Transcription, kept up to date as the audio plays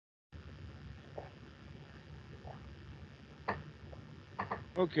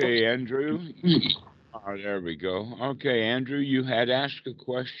Okay, Andrew. There we go. Okay, Andrew, you had asked a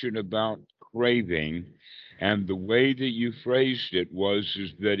question about craving, and the way that you phrased it was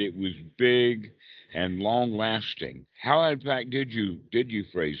is that it was big and long lasting. How, in fact, did you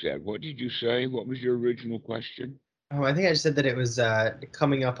phrase that? What did you say? What was your original question? Oh, I think I just said that it was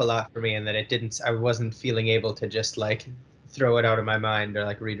coming up a lot for me, and that it didn't. I wasn't feeling able to just like throw it out of my mind or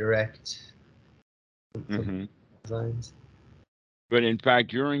like redirect some Hmm. lines. But in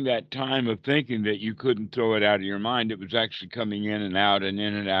fact, during that time of thinking that you couldn't throw it out of your mind, it was actually coming in and out and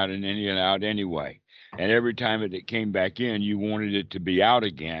in and out and in and out anyway. And every time that it came back in, you wanted it to be out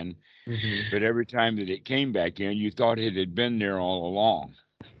again. Hmm. But every time that it came back in, you thought it had been there all along.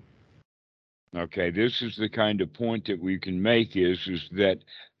 Okay, this is the kind of point that we can make is that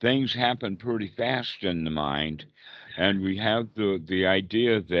things happen pretty fast in the mind, and we have the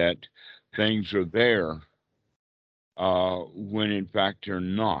idea that things are there when in fact they're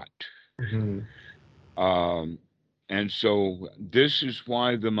not. Hmm. Um, and so this is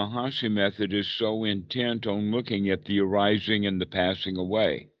why the Mahasi method is so intent on looking at the arising and the passing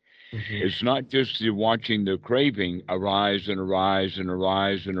away. Hmm. It's not just the watching the craving arise and arise and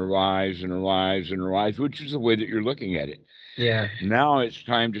arise and arise and arise and arise, which is the way that you're looking at it. Yeah. Now it's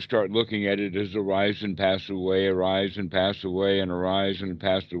time to start looking at it as arise and pass away, arise and pass away, and arise and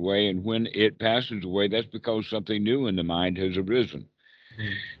pass away. And when it passes away, that's because something new in the mind has arisen,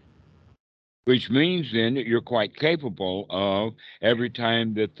 Mhm. which means then that you're quite capable of every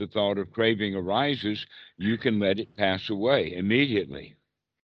time that the thought of craving arises, you can let it pass away immediately.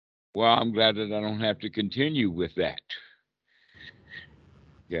 Well, I'm glad that I don't have to continue with that.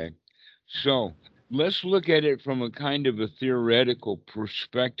 Okay. So let's look at it from a kind of a theoretical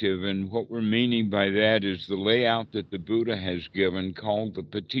perspective. And what we're meaning by that is the layout that the Buddha has given called the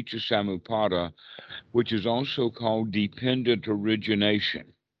Paticca Samuppada, which is also called dependent origination.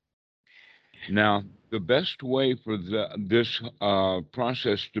 Now, the best way for this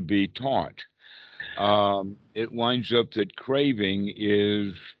process to be taught, it winds up that craving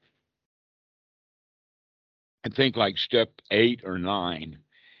is, I think, like step 8 or 9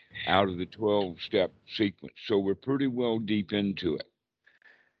 out of the 12-step sequence. So we're pretty well deep into it.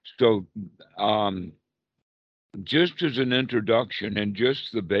 So, um, just as an introduction and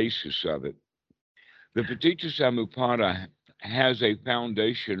just the basis of it, the Paticca Samuppada has a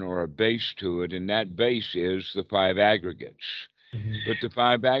foundation or a base to it, and that base is the five aggregates. Mhm. But the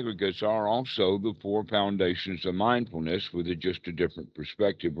five aggregates are also the four foundations of mindfulness with just a different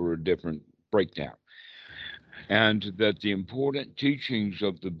perspective or a different breakdown. And that the important teachings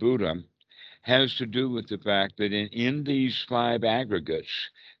of the Buddha has to do with the fact that in these five aggregates,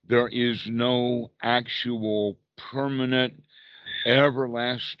 there is no actual permanent,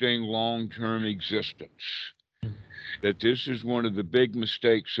 everlasting, long term existence. That this is one of the big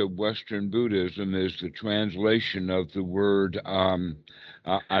mistakes of Western Buddhism is the translation of the word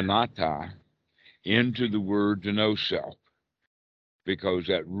anatta into the word no self, because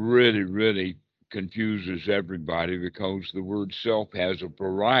that really, really confuses everybody because the word self has a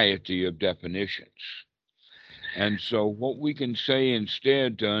variety of definitions. And so, what we can say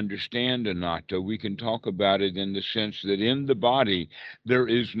instead to understand anatta, we can talk about it in the sense that in the body, there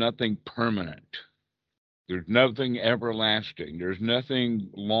is nothing permanent. There's nothing everlasting. There's nothing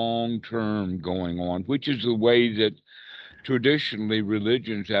long term going on, which is the way that traditionally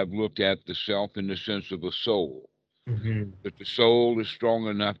religions have looked at the self in the sense of a soul, Mhm. that the soul is strong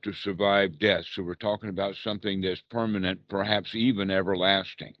enough to survive death. So we're talking about something that's permanent, perhaps even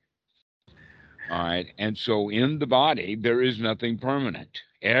everlasting. All right. And so in the body, there is nothing permanent.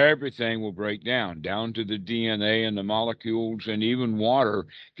 Everything will break down to the DNA and the molecules, and even water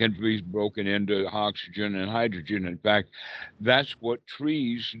can be broken into oxygen and hydrogen. In fact, that's what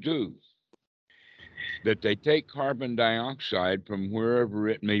trees do, that they take carbon dioxide from wherever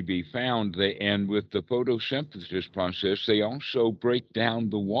it may be found. And with the photosynthesis process, they also break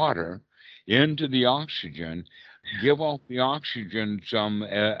down the water into the oxygen, give off the oxygen some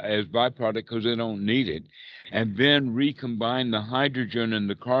as byproduct because they don't need it, and then recombine the hydrogen and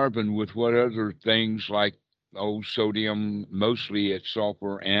the carbon with what other things like sodium, mostly it's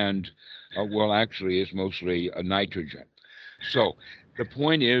sulfur, and well, actually, it's mostly nitrogen. So the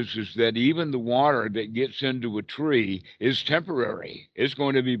point is that even the water that gets into a tree is temporary. It's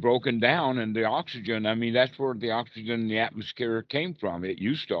going to be broken down, and the oxygen. I mean, that's where the oxygen in the atmosphere came from. It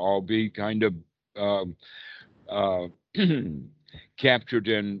used to all be kind of um, uh, captured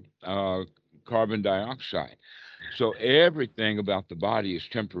in carbon dioxide. So everything about the body is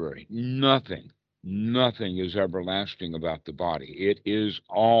temporary. Nothing is everlasting about the body. It is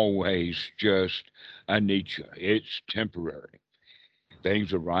always just anicca. It's temporary.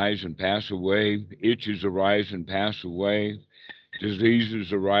 Things arise and pass away, itches arise and pass away,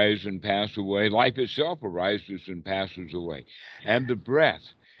 diseases arise and pass away, life itself arises and passes away. And the breath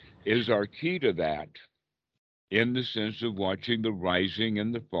is our key to that in the sense of watching the rising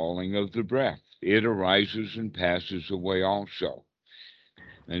and the falling of the breath. It arises and passes away also.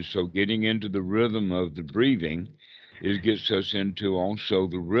 And so getting into the rhythm of the breathing it gets us into also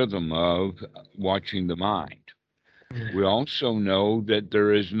the rhythm of watching the mind. We also know that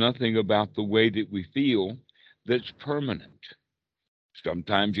there is nothing about the way that we feel that's permanent.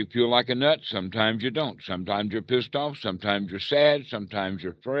 Sometimes you feel like a nut, sometimes you don't. Sometimes you're pissed off, sometimes you're sad, sometimes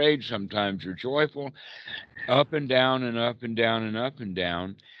you're afraid, sometimes you're joyful, up and down and up and down and up and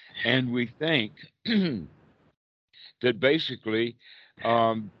down. And we think that basically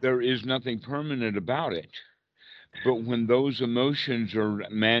there is nothing permanent about it. But when those emotions are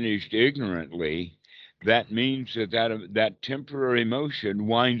managed ignorantly, that means that temporary emotion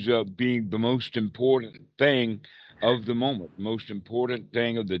winds up being the most important thing of the moment. The most important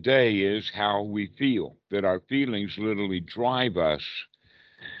thing of the day is how we feel, that our feelings literally drive us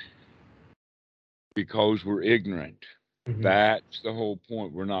because we're ignorant. Mhm. That's the whole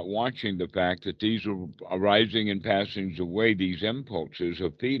point. We're not watching the fact that these are arising and passing away, these impulses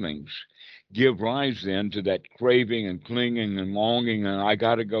of feelings give rise then to that craving and clinging and longing, and I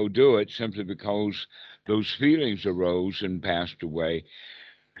got to go do it simply because those feelings arose and passed away.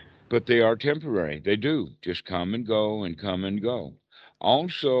 But they are temporary. They do just come and go and come and go.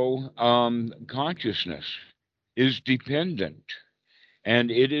 Also, consciousness is dependent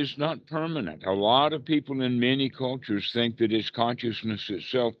and it is not permanent. A lot of people in many cultures think that it's consciousness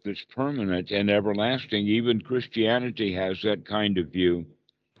itself that's permanent and everlasting. Even Christianity has that kind of view,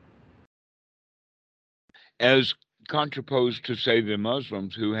 as contraposed to, say, the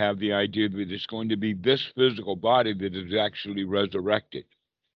Muslims who have the idea that it's going to be this physical body that is actually resurrected.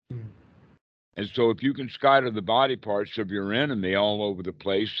 Mhm. And so, if you can scatter the body parts of your enemy all over the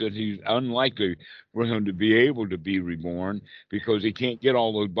place, then he's unlikely for him to be able to be reborn because he can't get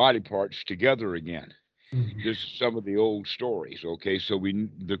all those body parts together again. Mhm. This is some of the old stories. Okay, so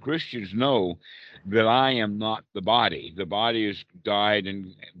the Christians know that I am not the body. The body has died,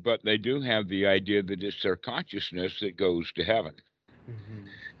 and but they do have the idea that it's their consciousness that goes to heaven, Mhm.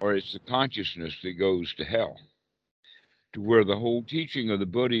 or it's the consciousness that goes to hell. To where the whole teaching of the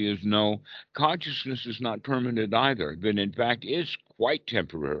Buddha is no, consciousness is not permanent either. That in fact it's quite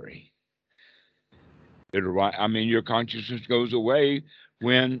temporary. I mean, your consciousness goes away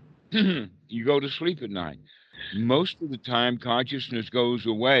when you go to sleep at night. Most of the time, consciousness goes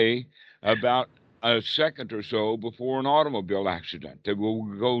away about a second or so before an automobile accident. That will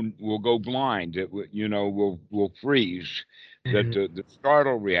go blind. That will freeze. That Mhm. the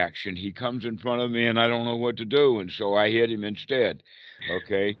startle reaction. He comes in front of me and I don't know what to do, and so I hit him instead.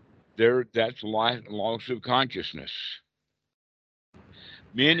 Okay, that's loss of consciousness.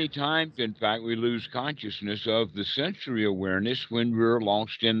 Many times, in fact, we lose consciousness of the sensory awareness when we're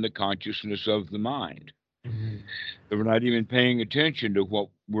lost in the consciousness of the mind. Mhm. That we're not even paying attention to what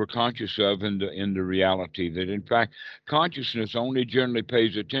we're conscious of in the reality. That in fact, consciousness only generally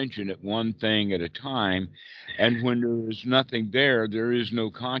pays attention at one thing at a time, and when there is nothing there, there is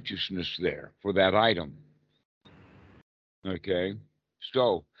no consciousness there for that item. Okay,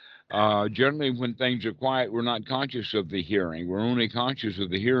 so generally, when things are quiet, we're not conscious of the hearing. We're only conscious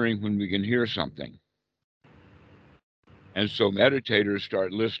of the hearing when we can hear something. And so meditators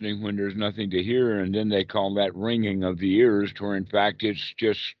start listening when there's nothing to hear, and then they call that ringing of the ears, where in fact it's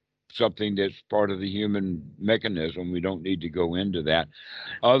just something that's part of the human mechanism. We don't need to go into that,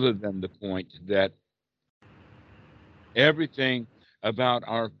 other than the point that everything about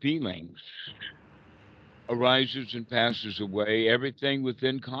our feelings arises and passes away. Everything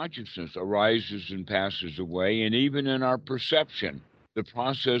within consciousness arises and passes away. And even in our perception, the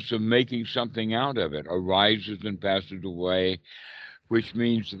process of making something out of it arises and passes away, which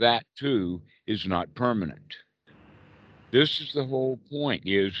means that too is not permanent. This is the whole point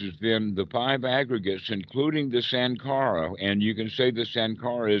is then the five aggregates, including the Sankara, and you can say the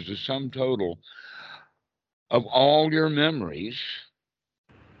Sankara is the sum total of all your memories,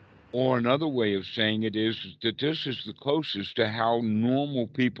 or another way of saying it is that this is the closest to how normal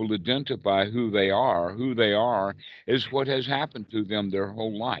people identify who they are. Who they are is what has happened to them their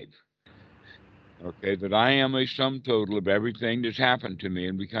whole life. Okay, that I am a sum total of everything that's happened to me,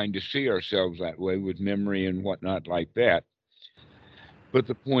 and we kind of see ourselves that way with memory and whatnot like that. But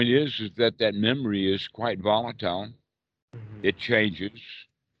the point is that that memory is quite volatile. Mhm. It changes.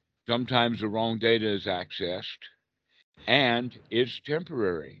 Sometimes the wrong data is accessed, and it's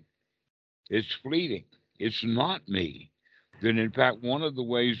temporary. It's fleeting. It's not me. then in fact, one of the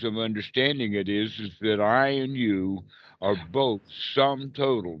ways of understanding it is that I and you are both sum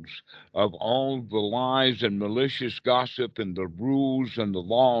totals of all the lies and malicious gossip and the rules and the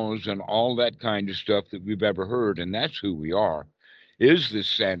laws and all that kind of stuff that we've ever heard. And that's who we are, is this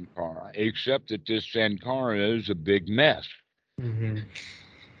Sankara, except that this Sankara is a big mess. Mm-hmm.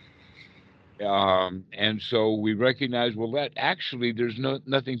 And so we recognize, well, that actually there's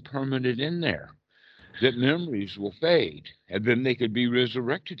nothing permanent in there, that memories will fade and then they could be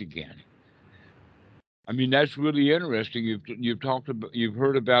resurrected again. I mean, that's really interesting. You've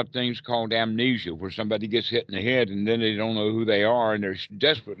heard about things called amnesia, where somebody gets hit in the head and then they don't know who they are, and they're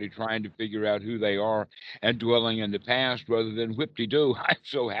desperately trying to figure out who they are and dwelling in the past rather than whip-de-doo. I'm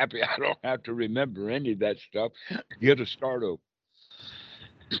so happy I don't have to remember any of that stuff. Get a start over.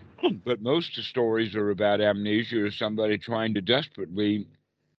 But most of the stories are about amnesia, or somebody trying to desperately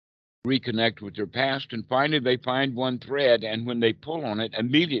reconnect with their past, and finally they find one thread, and when they pull on it,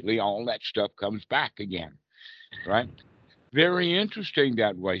 immediately all that stuff comes back again, right? Very interesting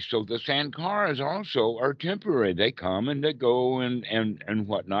that way. So the sankaras also are temporary. They come and they go and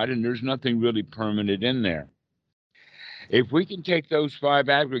whatnot, and there's nothing really permanent in there. If we can take those five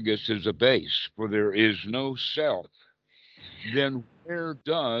aggregates as a base, for there is no self, then where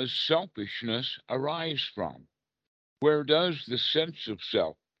does selfishness arise from? Where does the sense of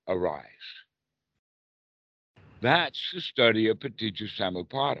self arise? That's the study of Paticca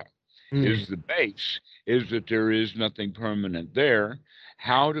Samuppada. Mm. Is the base, is that there is nothing permanent there.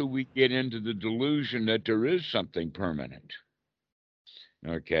 How do we get into the delusion that there is something permanent?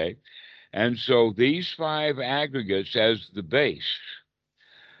 Okay. And so these five aggregates as the base,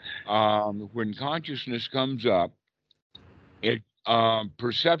 when consciousness comes up, it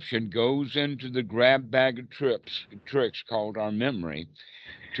perception goes into the grab bag of tricks called our memory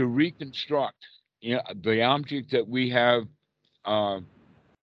to reconstruct, the object that we have uh,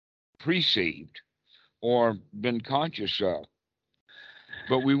 perceived or been conscious of,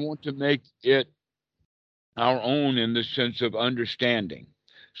 but we want to make it our own in the sense of understanding.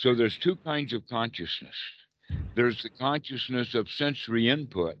 So there's two kinds of consciousness. There's the consciousness of sensory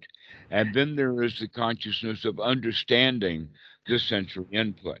input, and then there is the consciousness of understanding the sensory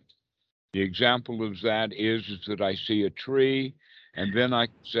input. The example of that is that I see a tree, and then I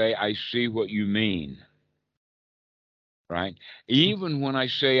say, I see what you mean, right? Even when I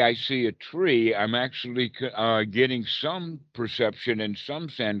say I see a tree, I'm actually getting some perception and some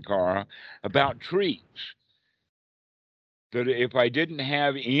sankara about trees. That if I didn't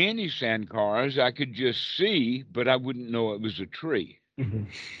have any sankaras, I could just see, but I wouldn't know it was a tree. Mm-hmm.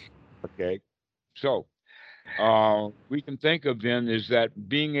 Okay. So we can think of then is that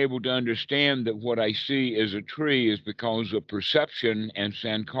being able to understand that what I see as a tree is because of perception and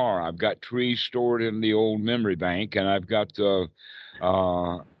sankara. I've got trees stored in the old memory bank, and I've got the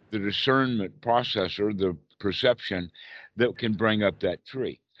discernment processor, the perception that can bring up that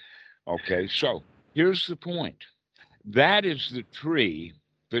tree. Okay, so here's the point. That is the tree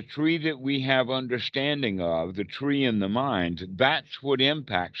that we have understanding of, the tree in the mind. That's what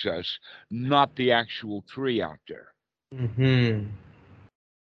impacts us, not the actual tree out there. Mm-hmm.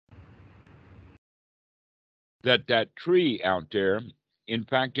 That tree out there, in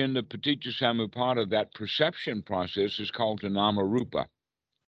fact, in the Paticca Samuppada, that perception process is called the nama rupa.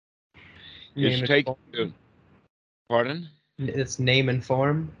 It's Name and taking form. the, pardon? It's name and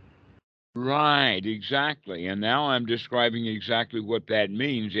form. Right, exactly. And now I'm describing exactly what that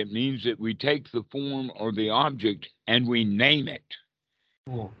means. It means that we take the form or the object and we name it.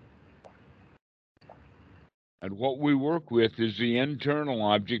 Oh. And what we work with is the internal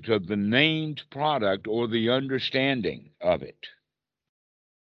object of the named product or the understanding of it.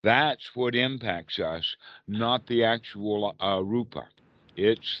 That's what impacts us, not the actual rupa.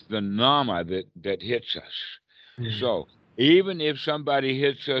 It's the nama that hits us. Mm. So even if somebody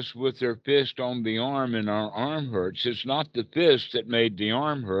hits us with their fist on the arm and our arm hurts, it's not the fist that made the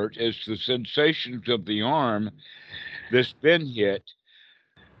arm hurt, it's the sensations of the arm that's been hit,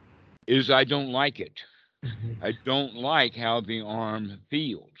 is I don't like it. Mm-hmm. I don't like how the arm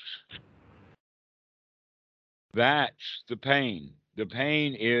feels. That's the pain. The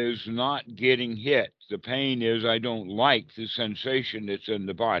pain is not getting hit. The pain is I don't like the sensation that's in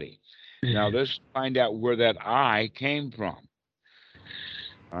the body. Now let's find out where that I came from.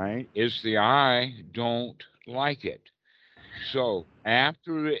 All right. It's the I don't like it. So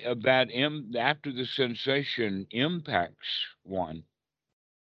after after the sensation impacts one,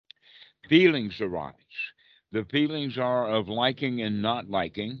 feelings arise. The feelings are of liking and not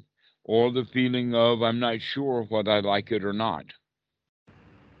liking, or the feeling of I'm not sure whether I like it or not.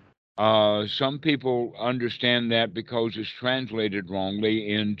 Some people understand that because it's translated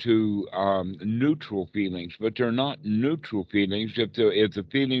wrongly into neutral feelings, but they're not neutral feelings. If the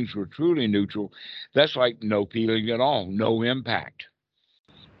feelings were truly neutral, that's like no feeling at all, no impact.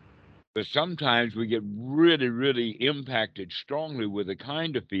 But sometimes we get really, really impacted strongly with a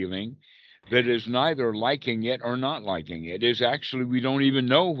kind of feeling that is neither liking it or not liking it. Is actually we don't even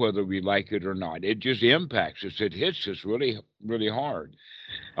know whether we like it or not. It just impacts us. It hits us really, really hard.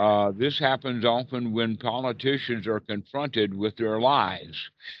 This happens often when politicians are confronted with their lies.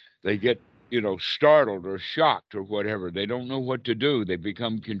 They get, startled or shocked or whatever. They don't know what to do. They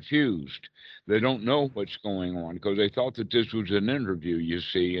become confused. They don't know what's going on because they thought that this was an interview, you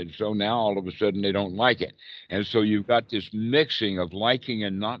see. And so now all of a sudden they don't like it. And so you've got this mixing of liking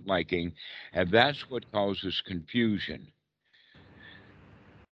and not liking, and that's what causes confusion.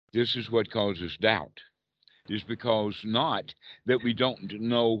 This is what causes doubt, is because not that we don't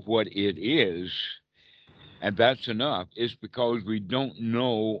know what it is, and that's enough. It's because we don't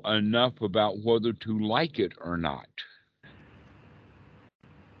know enough about whether to like it or not.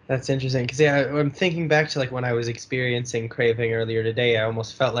 That's interesting because yeah, I'm thinking back to like when I was experiencing craving earlier today. I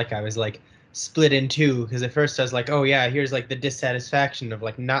almost felt like I was like split in two because at first I was like, oh yeah, here's like the dissatisfaction of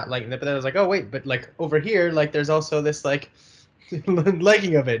like not liking that, but then I was like, oh wait, but like over here, like there's also this like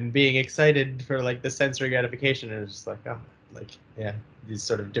liking of it and being excited for like the sensory gratification, and it's just like, oh, like yeah, these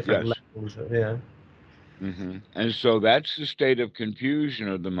sort of different Yes. levels of, yeah. And so that's the state of confusion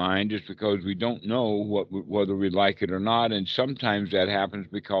of the mind, is because we don't know whether we like it or not. And sometimes that happens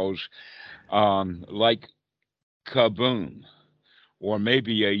because, like kaboom, or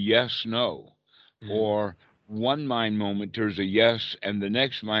maybe a yes, no, Mm. or one mind moment, there's a yes, and the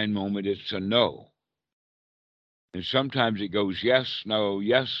next mind moment, it's a no. And sometimes it goes yes, no,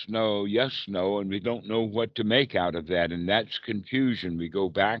 yes, no, yes, no, and we don't know what to make out of that. And that's confusion. We go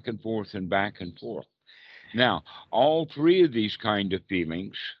back and forth and back and forth. Now, all three of these kind of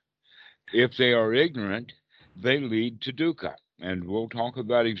feelings, if they are ignorant, they lead to dukkha. And we'll talk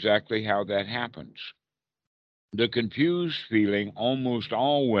about exactly how that happens. The confused feeling almost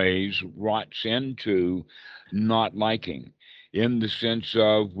always rots into not liking, in the sense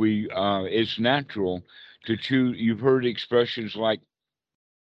of it's natural to choose. You've heard expressions like,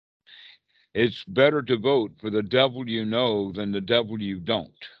 it's better to vote for the devil you know than the devil you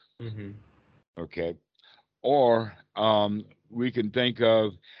don't. Mm-hmm. Okay. Or we can think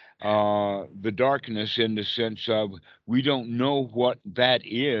of the darkness in the sense of we don't know what that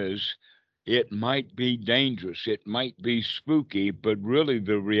is. It might be dangerous. It might be spooky, but really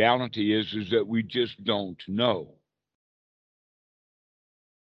the reality is that we just don't know.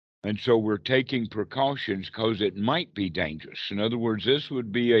 And so we're taking precautions because it might be dangerous. In other words, this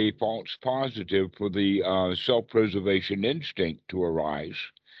would be a false positive for the self preservation instinct to arise,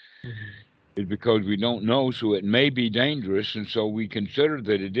 Mm-hmm. is because we don't know, so it may be dangerous. And so we consider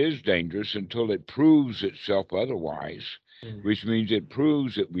that it is dangerous until it proves itself otherwise, Mm-hmm. which means it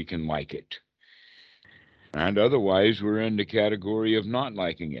proves that we can like it. And otherwise, we're in the category of not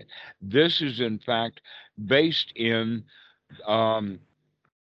liking it. This is, in fact, based in um,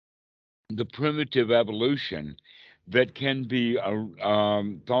 the primitive evolution that can be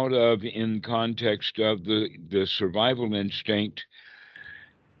thought of in context of the survival instinct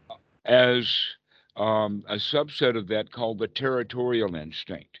as a subset of that called the territorial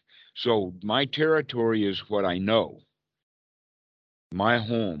instinct. So my territory is what I know, my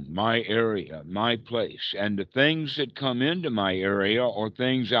home, my area, my place. And the things that come into my area or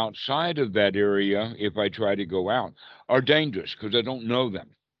things outside of that area, if I try to go out, are dangerous because I don't know them.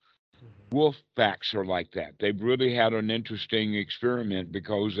 Wolf packs are like that. They've really had an interesting experiment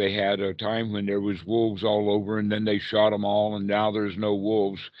because they had a time when there was wolves all over, and then they shot them all, and now there's no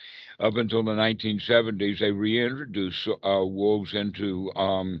wolves. Up until the 1970s, they reintroduced wolves into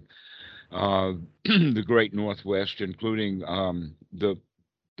the Great Northwest, including the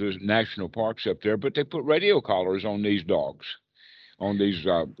national parks up there. But they put radio collars on these dogs, on these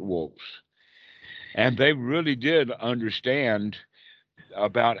wolves, and they really did understand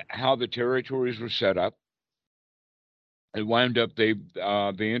about how the territories were set up. It wound up they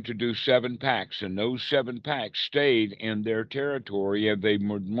introduced 7 packs, and those 7 packs stayed in their territory, and they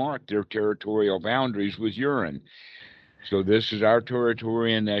would mark their territorial boundaries with urine. So this is our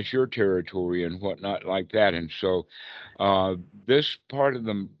territory, and that's your territory, and whatnot like that. And so this part of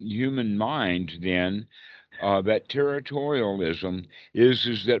the human mind, then, that territorialism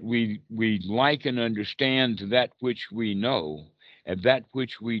is that we like and understand that which we know, and that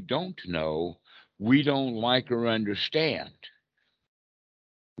which we don't know, we don't like or understand.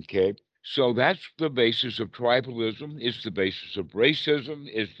 Okay. So that's the basis of tribalism. It's the basis of racism.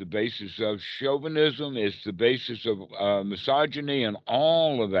 It's the basis of chauvinism. It's the basis of misogyny and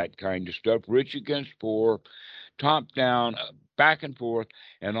all of that kind of stuff. Rich against poor, top down, back and forth.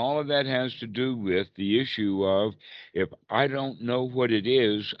 And all of that has to do with the issue of if I don't know what it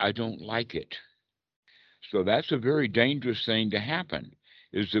is, I don't like it. So that's a very dangerous thing to happen,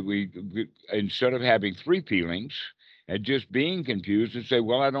 is that we instead of having three feelings and just being confused and say,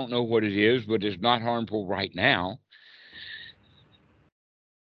 well, I don't know what it is, but it's not harmful right now.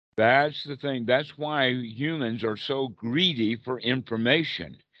 That's the thing. That's why humans are so greedy for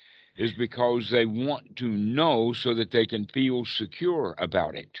information, is because they want to know so that they can feel secure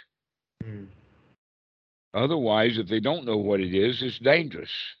about it. Mm. Otherwise, if they don't know what it is, it's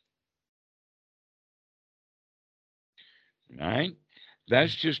dangerous. Right?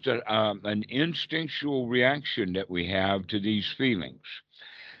 That's just an instinctual reaction that we have to these feelings.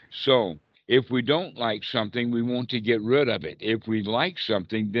 So, if we don't like something, we want to get rid of it. If we like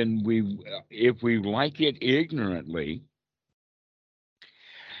something, then if we like it ignorantly,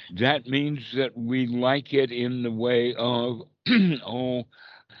 that means that we like it in the way of, oh,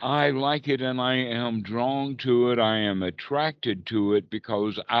 I like it and I am drawn to it. I am attracted to it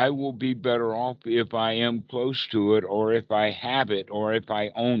because I will be better off if I am close to it or if I have it or if I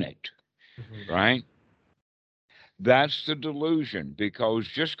own it, Mhm. right? That's the delusion, because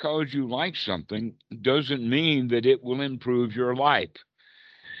just because you like something doesn't mean that it will improve your life.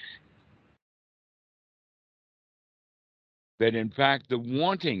 That in fact, the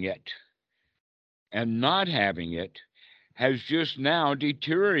wanting it and not having it has just now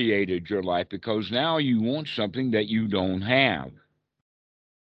deteriorated your life because now you want something that you don't have.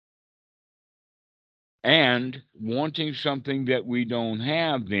 And wanting something that we don't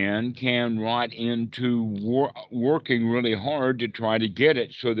have then can rot into working really hard to try to get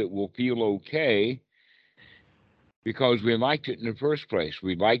it so that we'll feel okay because we liked it in the first place.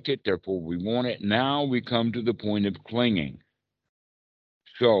 We liked it, therefore we want it. Now we come to the point of clinging.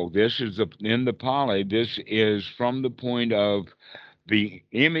 So this is in the Pali, this is from the point of the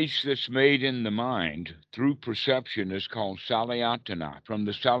image that's made in the mind through perception is called salayatana. From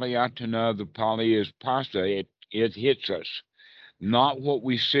the salayatana, the Pali is pasa, it hits us. Not what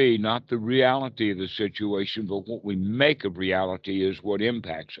we see, not the reality of the situation, but what we make of reality is what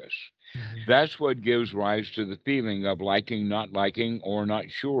impacts us. Mhm. That's what gives rise to the feeling of liking, or not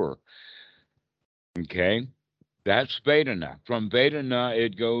sure. Okay? That's Vedana. From Vedana,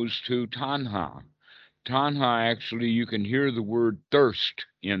 it goes to Tanha. Tanha, actually, you can hear the word thirst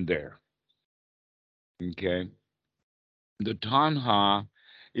in there. Okay? The Tanha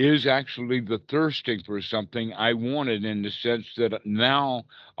is actually the thirsting for something I wanted, in the sense that now,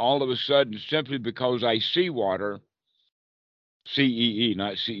 all of a sudden, simply because I see water, CEE,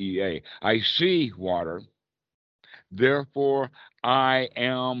 not CEA, I see water, therefore I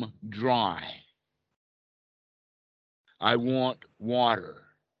am dry. I want water.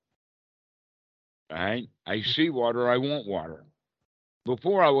 Right? I see water, I want water.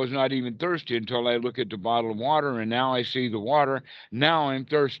 Before I was not even thirsty until I look at the bottle of water, and now I see the water. Now I'm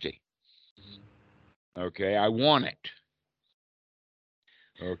thirsty. Okay, I want it.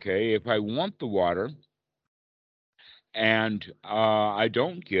 Okay, if I want the water and I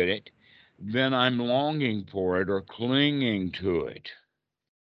don't get it, then I'm longing for it or clinging to it.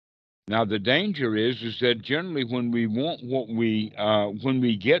 Now the danger is that generally when we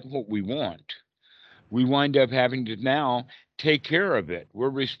get what we want, we wind up having to now take care of it.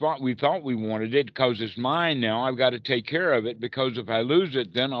 We thought we wanted it because it's mine now. I've got to take care of it because if I lose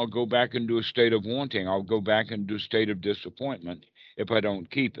it, then I'll go back into a state of wanting. I'll go back into a state of disappointment if I don't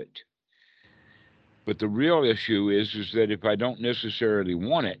keep it. But the real issue is that if I don't necessarily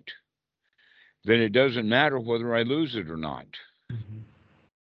want it, then it doesn't matter whether I lose it or not. Mhm.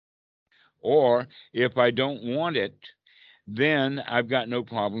 Or if I don't want it, then I've got no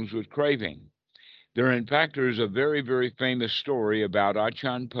problems with craving. In fact, there is a very, very famous story about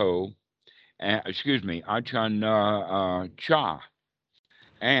Achan Po, Achan Cha,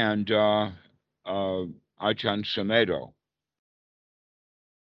 and Achan Samedo,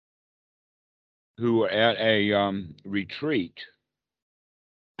 who were at a retreat.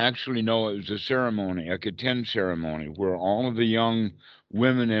 Actually, no, it was a ceremony, a Keten ceremony, where all of the young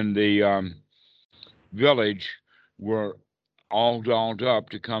women in the village were all dolled up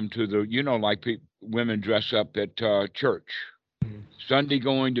to come to the, like women dress up at church. Mhm. Sunday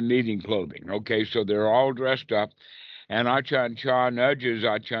going to meeting clothing. Okay, so they're all dressed up. And Achan Cha nudges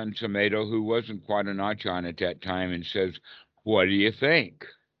Achan Samedo, who wasn't quite an Achan at that time, and says, what do you think?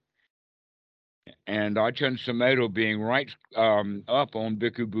 And Ajahn Sumedho, being right up on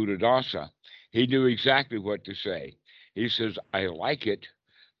Bhikkhu Buddhadasa, he knew exactly what to say. He says, I like it,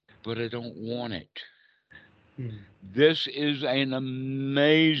 but I don't want it. Mm. This is an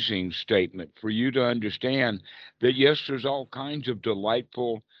amazing statement for you to understand that, yes, there's all kinds of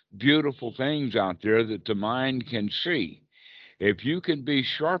delightful, beautiful things out there that the mind can see. If you can be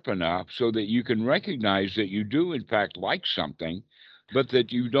sharp enough so that you can recognize that you do, in fact, like something, but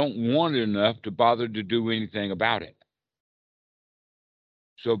that you don't want it enough to bother to do anything about it.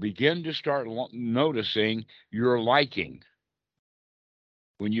 So begin to start noticing your liking.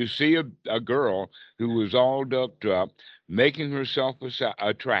 When you see a girl who is all doped up, making herself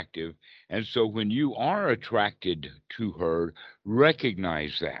attractive, and so when you are attracted to her,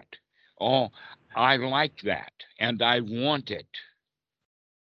 recognize that. Oh, I like that, and I want it,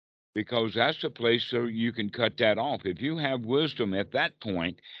 because that's the place so you can cut that off. If you have wisdom at that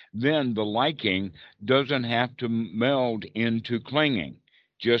point, then the liking doesn't have to meld into clinging.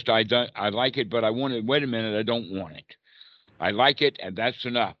 Just I like it, but I want it. Wait a minute, I don't want it. I like it, and that's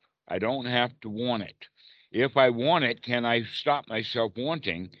enough. I don't have to want it. If I want it, can I stop myself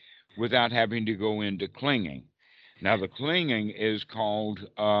wanting without having to go into clinging? Now, the clinging is called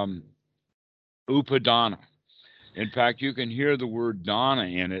upadana. In fact, you can hear the word dana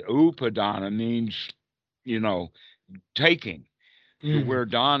in it. Upadana means, you know, taking, to Mm. where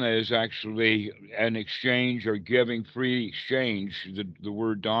dana is actually an exchange or giving free exchange, the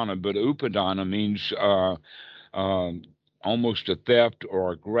word dana, but upadana means um, almost a theft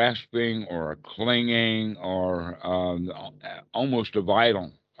or a grasping or a clinging or almost a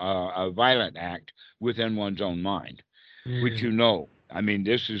violent act within one's own mind, which Mm. you know. I mean,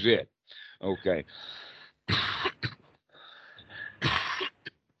 this is it. Okay.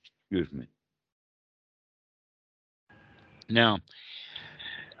 Excuse me. Now,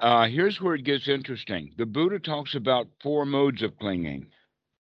 here's where it gets interesting. The Buddha talks about four modes of clinging.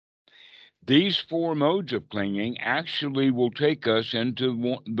 These four modes of clinging actually will take us into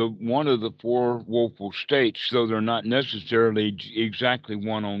one of the four woeful states, though they're not necessarily exactly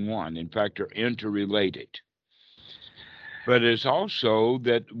one on one. In fact, they're interrelated. But it's also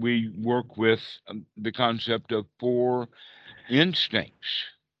that we work with the concept of four instincts,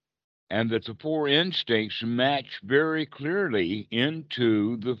 and that the four instincts match very clearly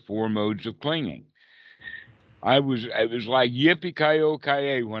into the four modes of clinging. It was like yippee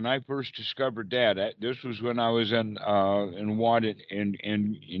ki when I first discovered that. This was when I was in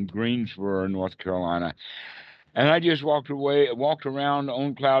in Greensboro, North Carolina, and I just walked around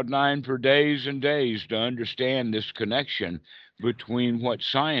on cloud nine for days and days to understand this connection between what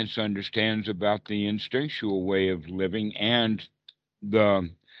science understands about the instinctual way of living and the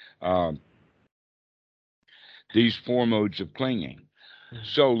uh, these four modes of clinging.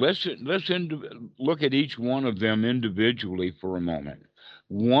 So look at each one of them individually for a moment.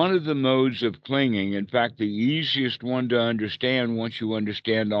 One of the modes of clinging, in fact, the easiest one to understand once you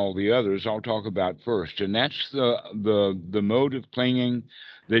understand all the others, I'll talk about first, and that's the mode of clinging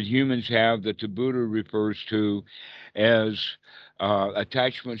that humans have that the Buddha refers to as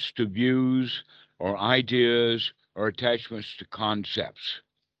attachments to views or ideas or attachments to concepts,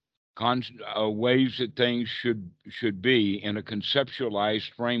 ways that things should be in a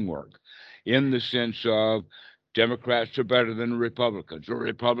conceptualized framework, in the sense of Democrats are better than Republicans, or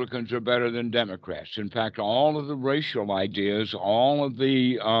Republicans are better than Democrats. In fact, all of the racial ideas, all of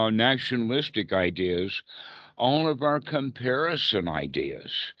the nationalistic ideas, all of our comparison ideas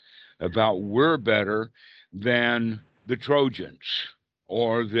about we're better than the Trojans,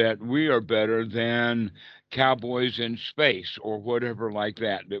 or that we are better than cowboys in space, or whatever like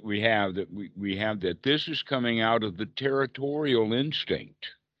that we have, that this is coming out of the territorial instinct.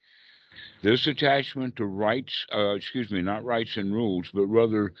 This attachment to rights, excuse me, not rights and rules, but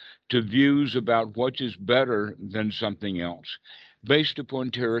rather to views about what is better than something else based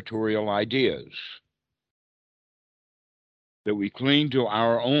upon territorial ideas, that we cling to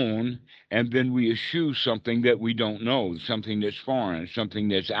our own, and then we eschew something that we don't know, something that's foreign, something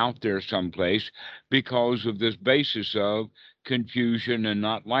that's out there someplace, because of this basis of confusion and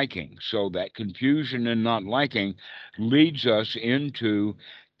not liking. So that confusion and not liking leads us into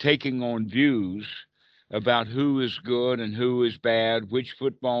taking on views about who is good and who is bad, which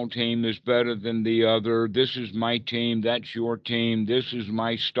football team is better than the other. This is my team, that's your team. This is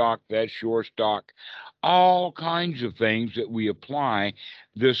my stock, that's your stock. All kinds of things that we apply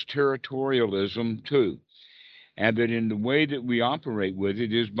this territorialism to. And that in the way that we operate with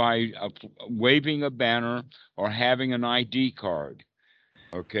it is by waving a banner or having an ID card.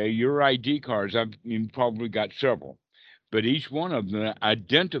 Okay, your ID cards, you've probably got several. but each one of them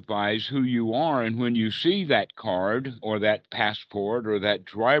identifies who you are. And when you see that card or that passport or that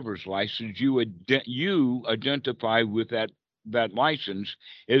driver's license, you identify with that license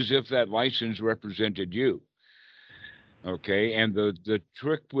as if that license represented you. Okay, and the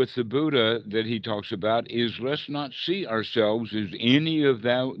trick with the Buddha that he talks about is let's not see ourselves as any of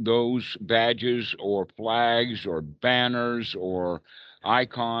those badges or flags or banners or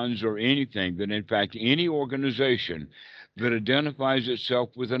icons or anything. That in fact, any organization that identifies itself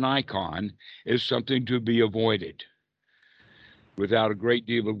with an icon is something to be avoided without a great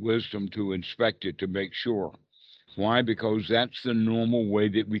deal of wisdom to inspect it to make sure. Why? Because that's the normal way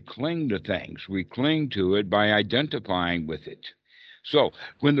that we cling to things. We cling to it by identifying with it. So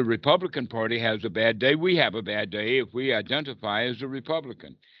when the Republican Party has a bad day, we have a bad day if we identify as a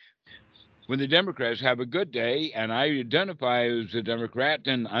Republican. When the Democrats have a good day and I identify as a Democrat,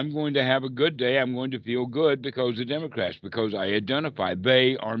 then I'm going to have a good day. I'm going to feel good because the Democrats, because I identify.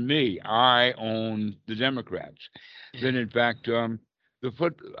 They are me. I own the Democrats. Then, in fact,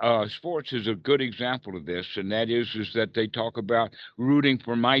 the sports is a good example of this, and that is that they talk about rooting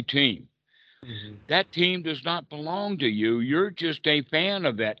for my team. Mm-hmm. That team does not belong to you. You're just a fan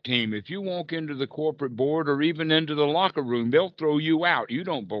of that team. If you walk into the corporate board or even into the locker room, they'll throw you out. You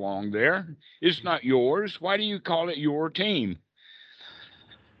don't belong there. It's not yours. Why do you call it your team?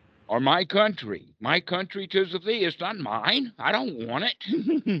 Or my country? My country tis of thee. It's not mine. I don't want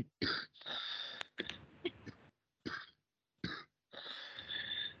it.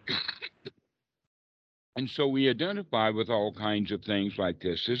 And so we identify with all kinds of things like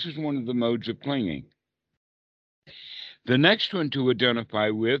this. This is one of the modes of clinging. The next one to identify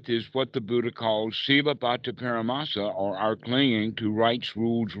with is what the Buddha calls sila bhatta paramasa, or our clinging to rites,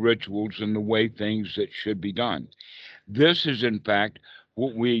 rules, rituals, and the way things that should be done. This is, in fact,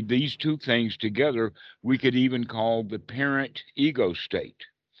 these two things together, we could even call the parent ego state.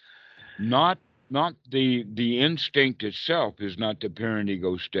 Not not the instinct itself is not the parent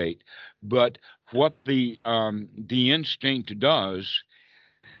ego state, but what the instinct does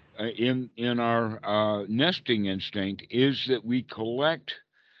in our nesting instinct is that we collect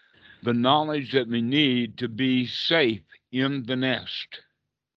the knowledge that we need to be safe in the nest.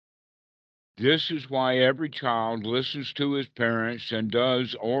 This is why every child listens to his parents and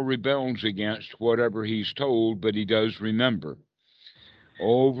does or rebels against whatever he's told, but he does remember.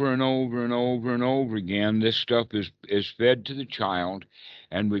 Over and over and over and over again, this stuff is fed to the child,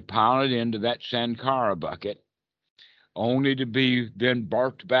 and we pile it into that Sankara bucket, only to be then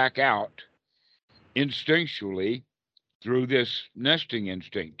barked back out instinctually through this nesting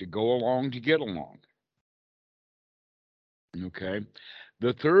instinct to go along to get along. Okay.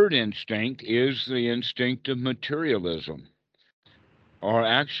 The third instinct is the instinct of materialism, or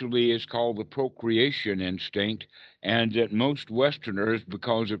actually it's called the procreation instinct, and that most Westerners,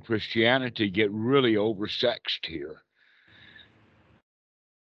 because of Christianity, get really oversexed here.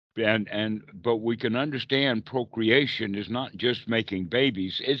 And but we can understand procreation is not just making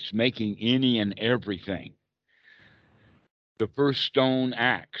babies, it's making any and everything. The first stone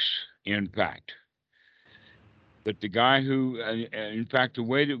axe, in fact. But the guy who, in fact, the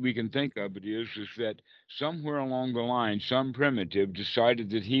way that we can think of it is that somewhere along the line, some primitive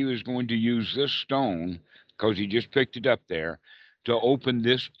decided that he was going to use this stone, because he just picked it up there, to open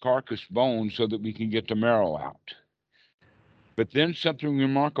this carcass bone so that we can get the marrow out. But then something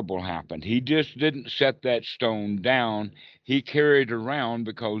remarkable happened. He just didn't set that stone down. He carried it around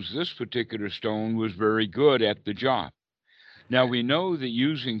because this particular stone was very good at the job. Now we know that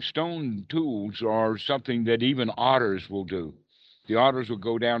using stone tools are something that even otters will do. The otters will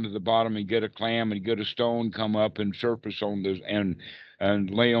go down to the bottom and get a clam and get a stone, come up and surface on this and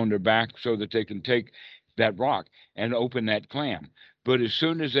lay on their back so that they can take that rock and open that clam. But as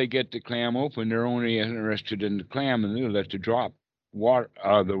soon as they get the clam open, they're only interested in the clam, and they'll let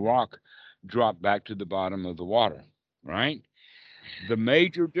the rock drop back to the bottom of the water. Right? The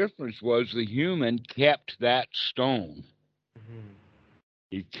major difference was the human kept that stone. Mm-hmm.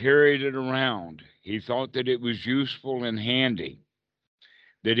 He carried it around. He thought that it was useful and handy.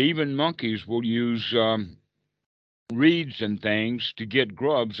 That even monkeys will use reeds and things to get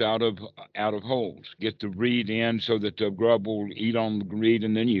grubs out of holes. Get the reed in so that the grub will eat on the reed,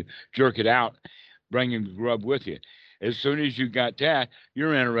 and then you jerk it out, bringing the grub with you. As soon as you got that,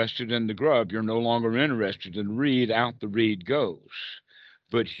 you're interested in the grub. You're no longer interested in the reed. Out the reed goes.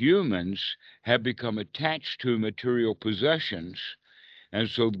 But humans have become attached to material possessions, and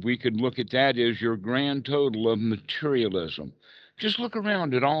so we could look at that as your grand total of materialism. Just look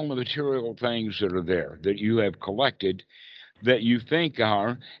around at all the material things that are there that you have collected that you think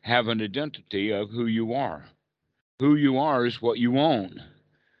have an identity of who you are. Who you are is what you own.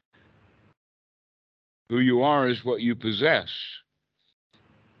 Who you are is what you possess.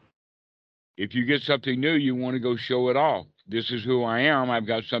 If you get something new, you want to go show it off. This is who I am. I've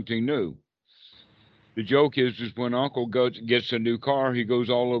got something new. The joke is when Uncle gets a new car, he goes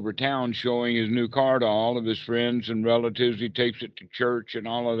all over town showing his new car to all of his friends and relatives. He takes it to church and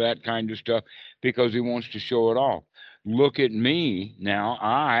all of that kind of stuff because he wants to show it off. Look at me now.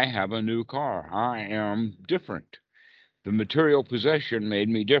 I have a new car. I am different. The material possession made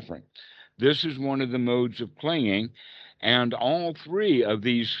me different. This is one of the modes of clinging. And all three of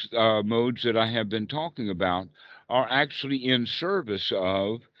these modes that I have been talking about are actually in service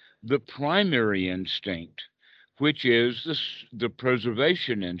of the primary instinct, which is the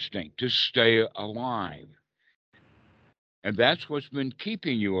preservation instinct to stay alive. And that's what's been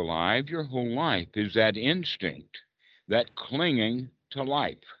keeping you alive your whole life is that instinct, that clinging to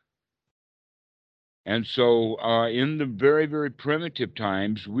life. And so, in the very, very primitive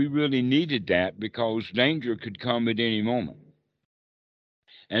times, we really needed that because danger could come at any moment.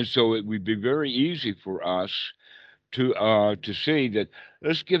 And so, it would be very easy for us to see that.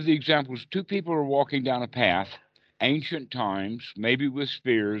 Let's give the examples. Two people are walking down a path, ancient times, maybe with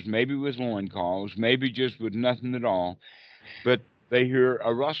spears, maybe with loincloths, maybe just with nothing at all, but they hear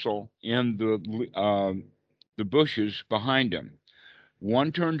a rustle in the bushes behind them.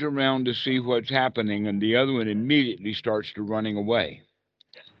 One turns around to see what's happening, and the other one immediately starts to running away.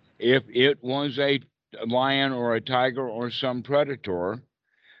 If it was a lion or a tiger or some predator,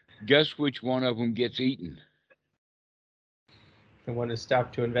 guess which one of them gets eaten? The one who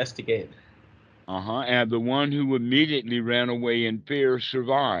stopped to investigate. And the one who immediately ran away in fear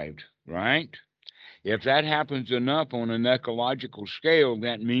survived, right? If that happens enough on an ecological scale,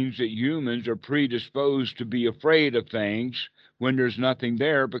 that means that humans are predisposed to be afraid of things when there's nothing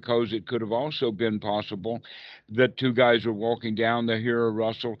there, because it could have also been possible that two guys are walking down, they hear a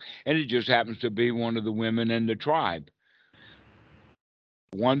rustle, and it just happens to be one of the women in the tribe.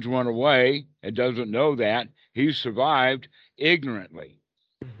 One's run away and doesn't know that. He's survived ignorantly.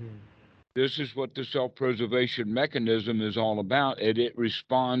 Mm-hmm. This is what the self preservation mechanism is all about. It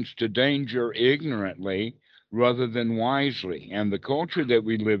responds to danger ignorantly rather than wisely. And the culture that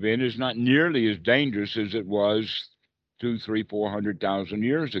we live in is not nearly as dangerous as it was two, three, 400,000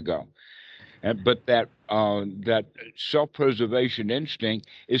 years ago. But that self preservation instinct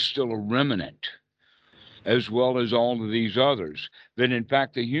is still a remnant, as well as all of these others. That in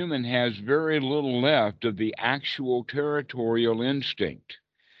fact, the human has very little left of the actual territorial instinct.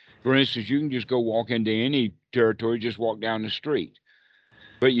 For instance, you can just go walk into any territory, just walk down the street.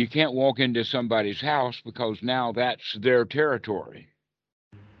 But you can't walk into somebody's house because now that's their territory.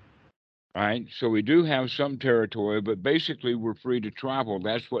 Right? So we do have some territory, but basically we're free to travel.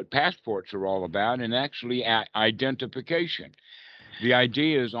 That's what passports are all about, and actually identification. The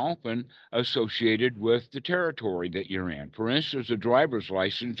idea is often associated with the territory that you're in. For instance, a driver's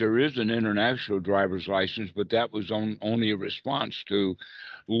license, there is an international driver's license, but that was only a response to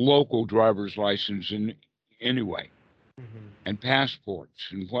local driver's license anyway. Mm-hmm. And passports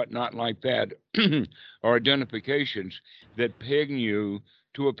and whatnot like that are identifications that peg you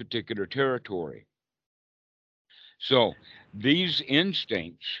to a particular territory. So these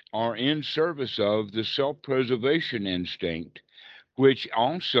instincts are in service of the self preservation instinct, which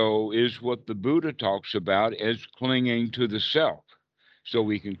also is what the Buddha talks about as clinging to the self. So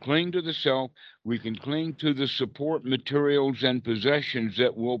we can cling to the self, we can cling to the support materials and possessions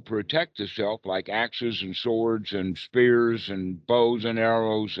that will protect the self, like axes and swords and spears and bows and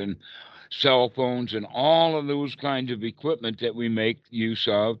arrows and cell phones and all of those kinds of equipment that we make use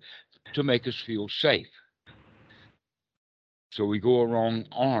of to make us feel safe. So we go around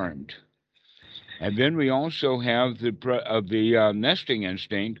armed. And then we also have the nesting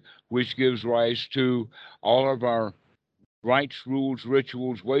instinct, which gives rise to all of our rites, rules,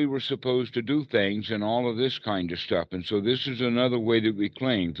 rituals, way we're supposed to do things, and all of this kind of stuff. And so this is another way that we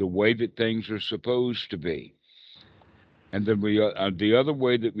cling, the way that things are supposed to be. And then the other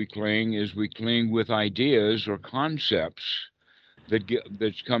way that we cling is we cling with ideas or concepts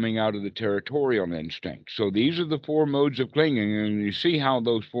that's coming out of the territorial instinct. So these are the four modes of clinging, and you see how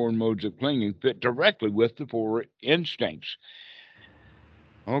those four modes of clinging fit directly with the four instincts.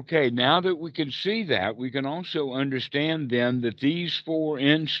 Okay, now that we can see that, we can also understand then that these four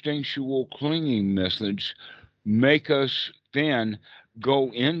instinctual clinging methods make us then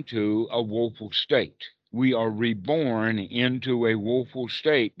go into a woeful state. We are reborn into a woeful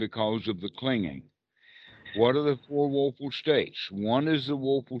state because of the clinging. What are the four woeful states? One is the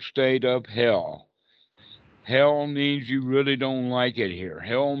woeful state of hell. Hell means you really don't like it here.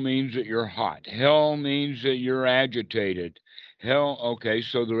 Hell means that you're hot. Hell means that you're agitated. Hell, okay,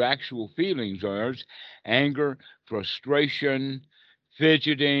 so the actual feelings are anger, frustration,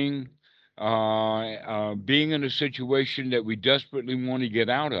 fidgeting, being in a situation that we desperately want to get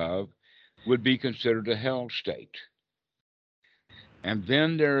out of would be considered a hell state. And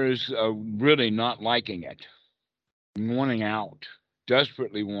then there is really not liking it, wanting out,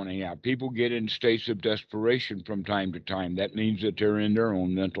 desperately wanting out. People get in states of desperation from time to time. That means that they're in their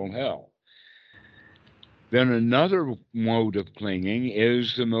own mental hell. Then another mode of clinging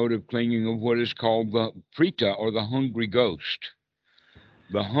is the mode of clinging of what is called the preta, or the hungry ghost.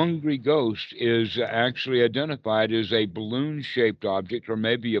 The hungry ghost is actually identified as a balloon shaped object, or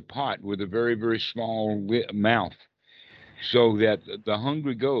maybe a pot with a very, very small mouth, so that the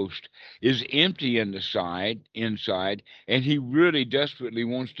hungry ghost is empty in the inside, and he really desperately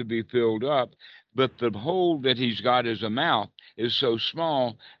wants to be filled up, but the hole that he's got as a mouth is so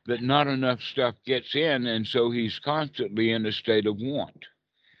small that not enough stuff gets in, and so he's constantly in a state of want.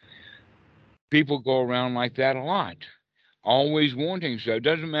 People go around like that a lot, always wanting stuff. It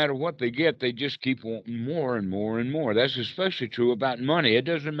doesn't matter what they get, they just keep wanting more and more and more. That's especially true about money. It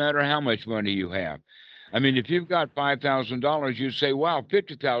doesn't matter how much money you have. I mean, if you've got $5,000, you'd say, wow,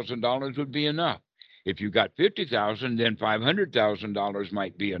 $50,000 would be enough. If you got 50,000, then $500,000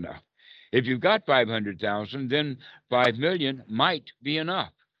 might be enough. If you've got 500,000, then 5 million might be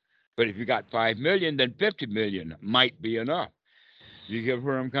enough. But if you got 5 million, then 50 million might be enough. You get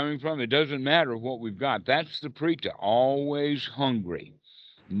where I'm coming from? It doesn't matter what we've got. That's the preta, always hungry,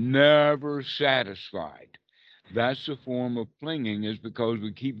 never satisfied. That's the form of clinging, is because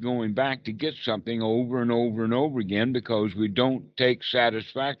we keep going back to get something over and over and over again because we don't take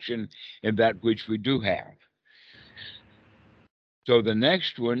satisfaction in that which we do have. So the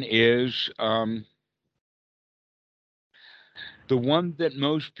next one is the one that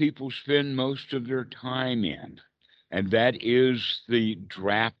most people spend most of their time in, and that is the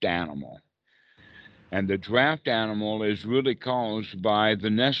draft animal. And the draft animal is really caused by the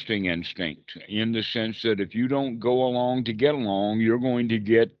nesting instinct, in the sense that if you don't go along to get along, you're going to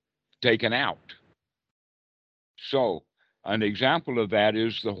get taken out. So, an example of that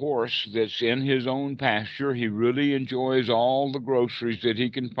is the horse that's in his own pasture. He really enjoys all the groceries that he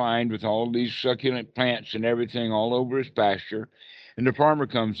can find with all these succulent plants and everything all over his pasture. And the farmer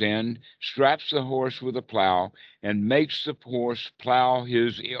comes in, straps the horse with a plow, and makes the horse plow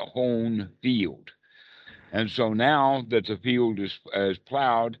his own field. And so now that the field is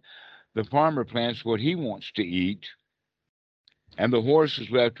plowed, the farmer plants what he wants to eat, and the horse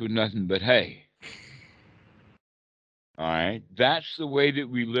is left with nothing but hay. All right. That's the way that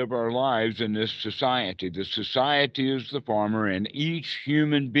we live our lives in this society. The society is the farmer, and each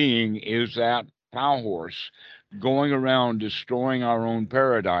human being is that plow horse going around destroying our own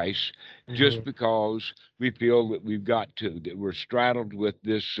paradise just Mm-hmm. because we feel that we've got to, that we're straddled with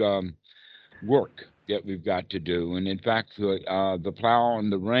this work that we've got to do. And in fact, the plow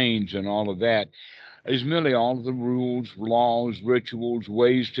and the reins and all of that is merely all of the rules, laws, rituals,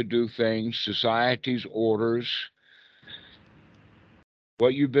 ways to do things, society's orders.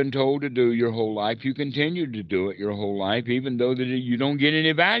 What you've been told to do your whole life, you continue to do it your whole life, even though that you don't get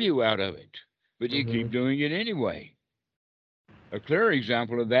any value out of it, but you Mm-hmm. keep doing it anyway. A clear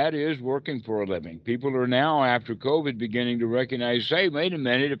example of that is working for a living. People are now, after COVID, beginning to recognize, say, wait a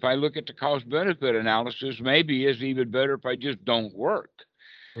minute, if I look at the cost benefit analysis, maybe it's even better if I just don't work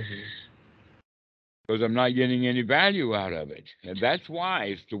Mm-hmm. because I'm not getting any value out of it. And that's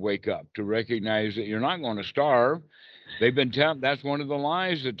wise to wake up, to recognize that you're not going to starve. They've been telling, that's one of the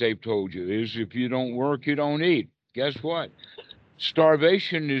lies that they've told you, is if you don't work, you don't eat. Guess what?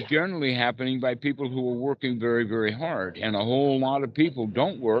 Starvation is generally happening by people who are working very, very hard. And a whole lot of people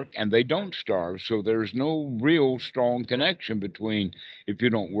don't work and they don't starve. So there's no real strong connection between if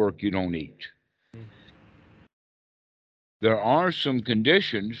you don't work, you don't eat. There are some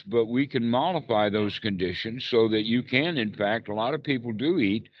conditions, but we can modify those conditions so that you can, in fact, a lot of people do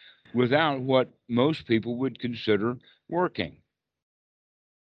eat without what most people would consider working.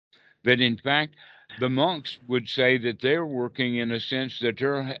 That in fact, the monks would say that they're working in a sense that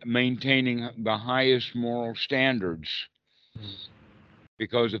they're maintaining the highest moral standards.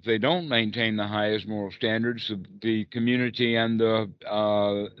 Because if they don't maintain the highest moral standards, the community and the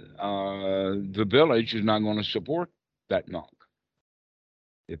village is not going to support that monk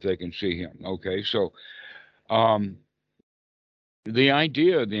if they can see him. Okay, so um, The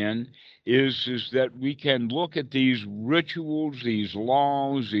idea then is that we can look at these rituals, these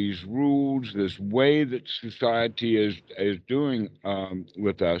laws, these rules, this way that society is doing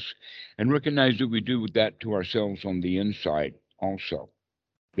with us, and recognize that we do that to ourselves on the inside also.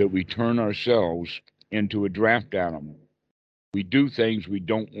 That we turn ourselves into a draft animal. We do things we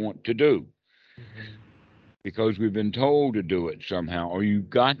don't want to do Mhm. because we've been told to do it somehow, or you've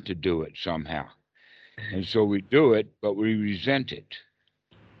got to do it somehow. And Mhm. so we do it, but we resent it.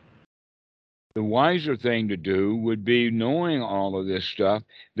 The wiser thing to do would be, knowing all of this stuff,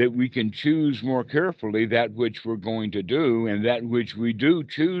 that we can choose more carefully that which we're going to do, and that which we do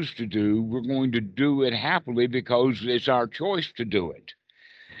choose to do, we're going to do it happily because it's our choice to do it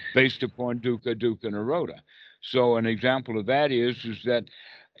based upon dukkha, dukkha, nirodha. So an example of that is that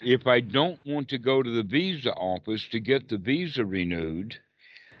if I don't want to go to the visa office to get the visa renewed,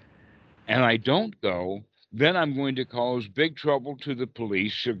 and I don't go, then I'm going to cause big trouble to the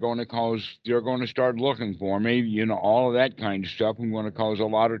police. They're going to start looking for me, all of that kind of stuff. I'm going to cause a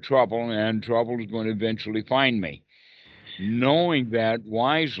lot of trouble, and trouble is going to eventually find me. Knowing that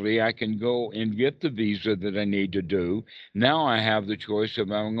wisely, I can go and get the visa that I need to do. Now I have the choice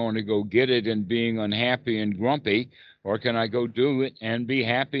of, I'm going to go get it and being unhappy and grumpy, or can I go do it and be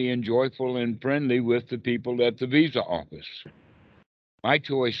happy and joyful and friendly with the people at the visa office? My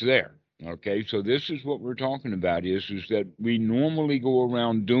choice there. Okay, so this is what we're talking about is that we normally go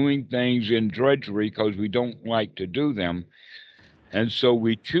around doing things in drudgery because we don't like to do them, and so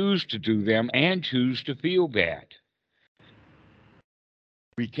we choose to do them and choose to feel bad.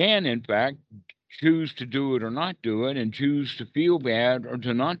 We can, in fact, choose to do it or not do it, and choose to feel bad or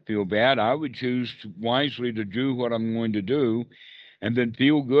to not feel bad. I would choose wisely to do what I'm going to do, and then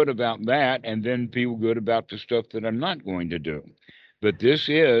feel good about that, and then feel good about the stuff that I'm not going to do. But this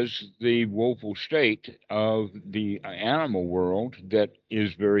is the woeful state of the animal world that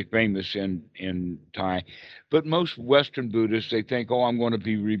is very famous in Thai. But most Western Buddhists, they think, oh, I'm going to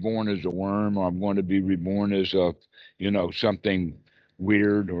be reborn as a worm, or I'm going to be reborn as something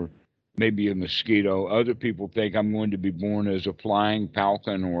weird, or maybe a mosquito. Other people think I'm going to be born as a flying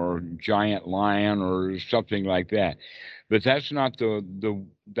falcon or giant lion or something like that. But that's not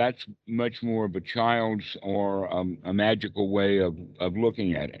that's much more of a child's or a magical way of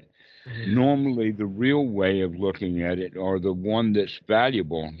looking at it. Mhm. Normally, the real way of looking at it, or the one that's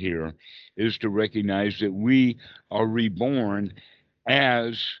valuable here, is to recognize that we are reborn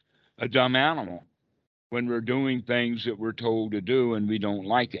as a dumb animal when we're doing things that we're told to do and we don't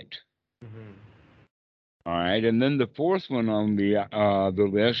like it. Mhm. All right, and then the fourth one on the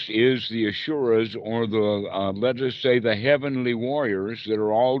list is the Asuras, or the let us say the heavenly warriors that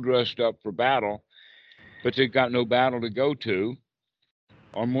are all dressed up for battle, but they've got no battle to go to,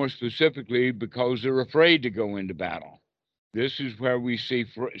 or more specifically, because they're afraid to go into battle. This is where we see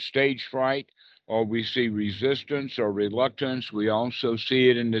stage fright, or we see resistance or reluctance. We also see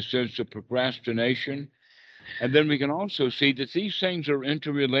it in the sense of procrastination, and then we can also see that these things are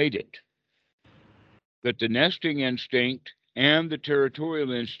interrelated, that the nesting instinct and the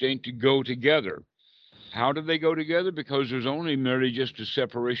territorial instinct go together. How do they go together? Because there's only merely just a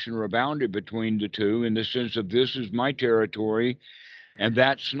separation or a boundary between the two, in the sense of this is my territory and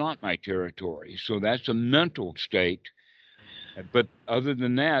that's not my territory. So that's a mental state. But other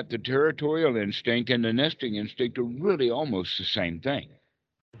than that, the territorial instinct and the nesting instinct are really almost the same thing.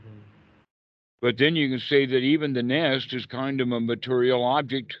 Mhm. But then you can say that even the nest is kind of a material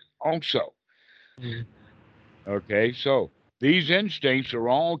object also. Mhm. Okay, so these instincts are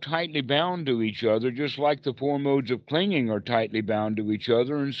all tightly bound to each other, just like the four modes of clinging are tightly bound to each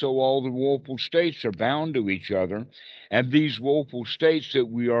other, and so all the woeful states are bound to each other. And these woeful states that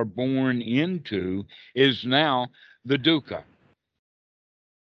we are born into is now the dukkha.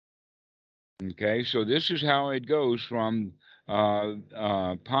 Okay, so this is how it goes from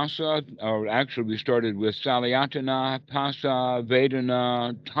pasa, or actually we started with salayatana, pasa,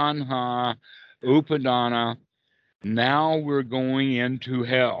 vedana, tanha, upadana. Now we're going into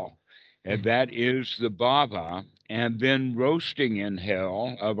hell, and that is the bhava, and then roasting in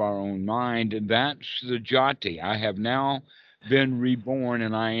hell of our own mind, and that's the jati. I have now been reborn,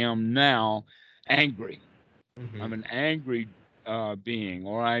 and I am now angry. I'm Mhm. an angry being,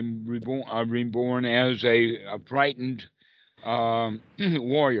 or I'm reborn. I'm reborn as a frightened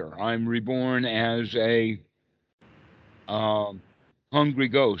warrior. I'm reborn as a um, hungry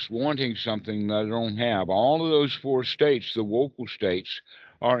ghost, wanting something that I don't have. All of those four states, the woeful states,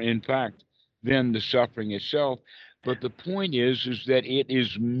 are in fact then the suffering itself. But the point is that it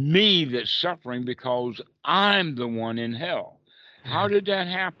is me that's suffering because I'm the one in hell. How Mhm. did that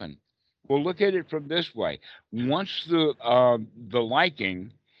happen? Well, look at it from this way. Once the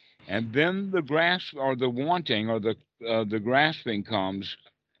liking, and then the grasp or the wanting or the grasping comes,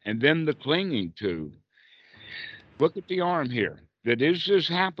 and then the clinging to. Look at the arm here. That as this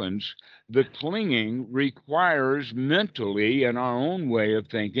happens, the clinging requires mentally, in our own way of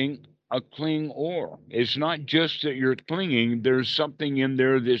thinking, a cling or. It's not just that you're clinging, there's something in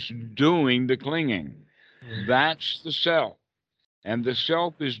there that's doing the clinging. That's the self. And the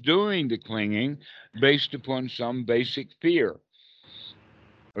self is doing the clinging based upon some basic fear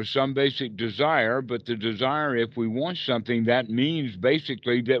or some basic desire. But the desire, if we want something, that means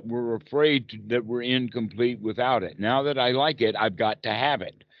basically that we're afraid that we're incomplete without it. Now that I like it, I've got to have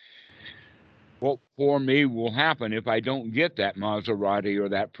it. What for me will happen if I don't get that Maserati or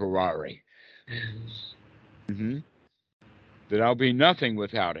that Ferrari? Hmm. That I'll be nothing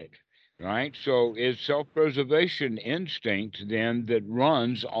without it. Right? So it's self preservation instinct then that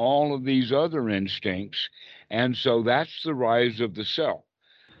runs all of these other instincts. And so that's the rise of the self.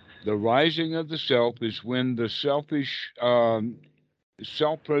 The rising of the self is when the selfish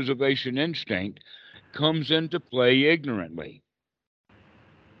self preservation instinct comes into play ignorantly.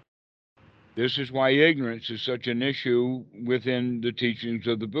 This is why ignorance is such an issue within the teachings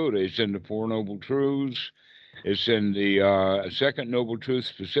of the Buddha. It's in the Four Noble Truths, it's in the Second Noble Truth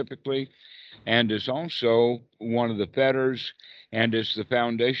specifically, and it's also one of the fetters, and it's the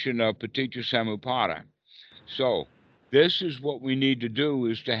foundation of Paticca Samuppada. So, this is what we need to do: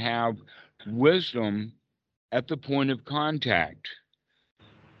 is to have wisdom at the point of contact,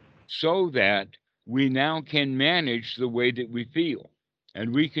 so that we now can manage the way that we feel,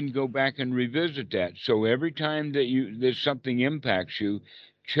 and we can go back and revisit that. So every time that something impacts you,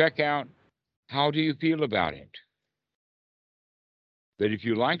 check out, how do you feel about it? That if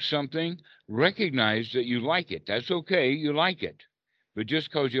you like something, recognize that you like it. That's okay, you like it. But just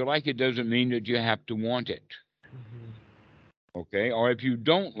because you like it doesn't mean that you have to want it. Okay? Or if you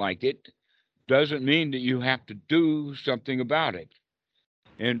don't like it, doesn't mean that you have to do something about it.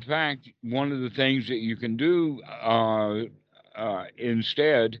 In fact, one of the things that you can do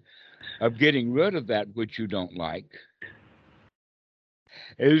instead of getting rid of that which you don't like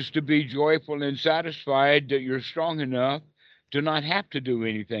is to be joyful and satisfied that you're strong enough to not have to do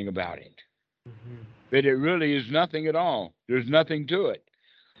anything about it. That it really is nothing at all. There's nothing to it.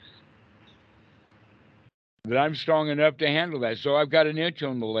 That I'm strong enough to handle that. So I've got an itch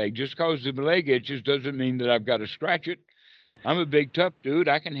on the leg. Just because the leg itches doesn't mean that I've got to scratch it. I'm a big, tough dude.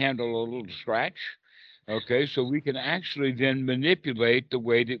 I can handle a little scratch. Okay, so we can actually then manipulate the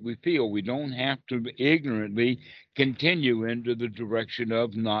way that we feel. We don't have to ignorantly continue into the direction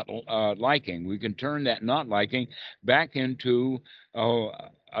of not liking. We can turn that not liking back into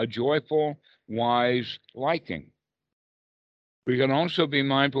a joyful, wise liking. We can also be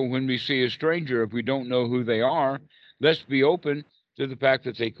mindful when we see a stranger, if we don't know who they are, let's be open to the fact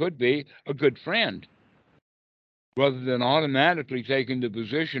that they could be a good friend, rather than automatically taking the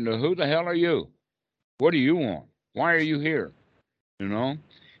position of, who the hell are you? What do you want? Why are you here? You know?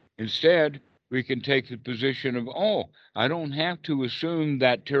 Instead, we can take the position of, oh, I don't have to assume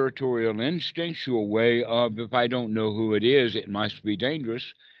that territorial instinctual way of, if I don't know who it is, it must be dangerous.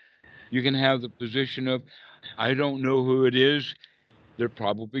 You can have the position of, I don't know who it is, they're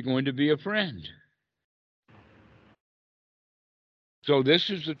probably going to be a friend. So this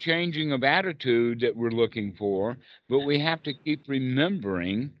is the changing of attitude that we're looking for, but we have to keep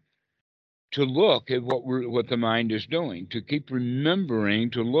remembering to look at what the mind is doing, to keep remembering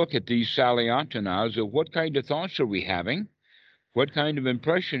to look at these saliatanas of what kind of thoughts are we having, what kind of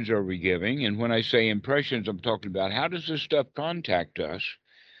impressions are we giving. And when I say impressions, I'm talking about, how does this stuff contact us?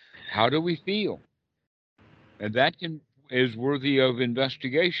 How do we feel? And that is worthy of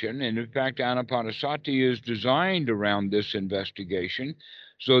investigation. And in fact, Anapanasati is designed around this investigation,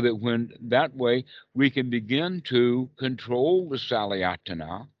 so that when that way we can begin to control the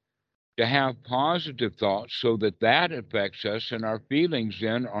Salayatana, to have positive thoughts, so that that affects us, and our feelings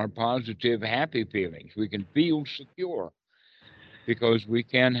then are positive, happy feelings. We can feel secure because we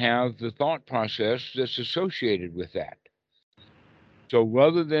can have the thought process that's associated with that. So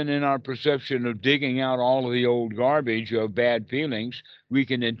rather than in our perception of digging out all of the old garbage of bad feelings, we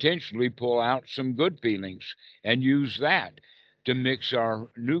can intentionally pull out some good feelings and use that to mix our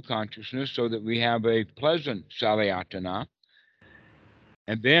new consciousness, so that we have a pleasant salayatana.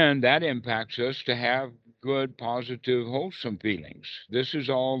 And then that impacts us to have good, positive, wholesome feelings. This is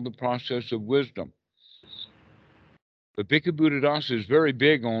all the process of wisdom. But Bhikkhu Buddhadasa is very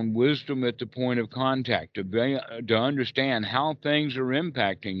big on wisdom at the point of contact, to understand how things are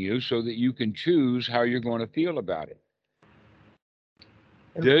impacting you, so that you can choose how you're going to feel about it.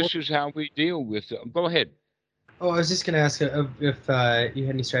 This is how we deal with it. Go ahead. Oh, I was just going to ask if you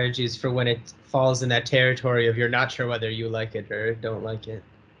had any strategies for when it falls in that territory of you're not sure whether you like it or don't like it.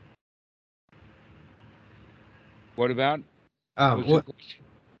 What about? What's the What question?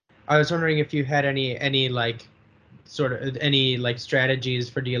 I was wondering if you had any like sort of any like strategies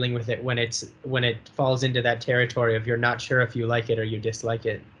for dealing with it when it falls into that territory of you're not sure if you like it or you dislike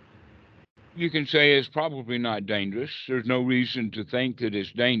it. You can say it's probably not dangerous. There's no reason to think that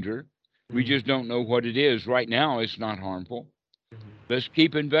it's danger. We Mm-hmm. just don't know what it is. Right now, it's not harmful. Let's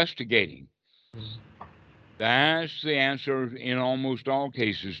keep investigating. Mm-hmm. That's the answer in almost all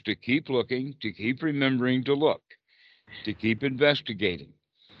cases, to keep looking, to keep remembering to look, to keep investigating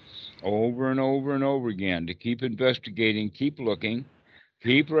over and over and over again, to keep investigating, keep looking,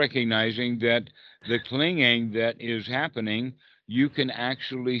 keep recognizing that the clinging that is happening, you can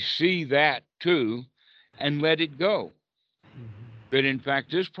actually see that too and let it go. But in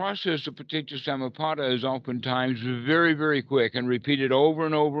fact, this process of Paticca Samuppada is oftentimes very, very quick and repeated over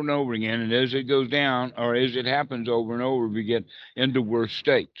and over and over again. And as it goes down, or as it happens over and over, we get into worse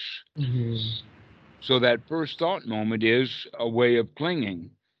states. Mm-hmm. So that first thought moment is a way of clinging.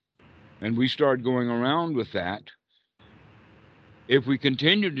 And we start going around with that. If we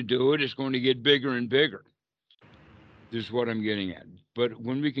continue to do it, it's going to get bigger and bigger. This is what I'm getting at. But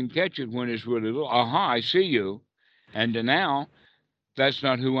when we can catch it when it's really little, aha, I see you. And now that's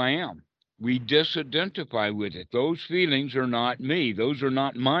not who I am. We disidentify with it. Those feelings are not me. Those are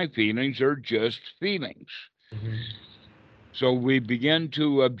not my feelings. They're just feelings. Mm-hmm. So we begin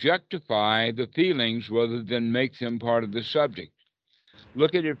to objectify the feelings rather than make them part of the subject.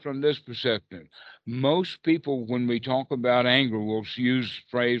 Look at it from this perspective. Most people, when we talk about anger, will use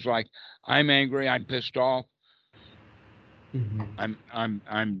phrase like, I'm angry, I'm pissed off, Mm-hmm.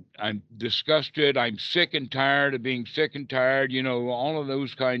 I'm disgusted, I'm sick and tired of being sick and tired, all of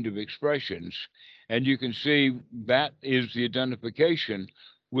those kind of expressions. And you can see that is the identification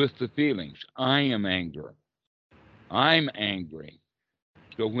with the feelings. I am angry. I'm angry.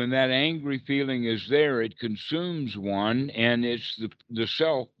 So when that angry feeling is there, it consumes one, and it's the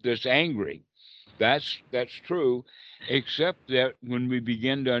self that's angry. That's true, except that when we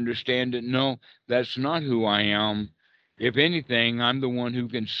begin to understand it, no, that's not who I am. If anything, I'm the one who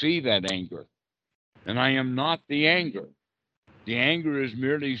can see that anger, and I am not the anger. The anger is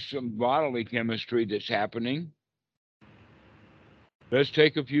merely some bodily chemistry that's happening. Let's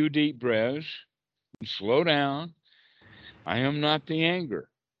take a few deep breaths and slow down. I am not the anger.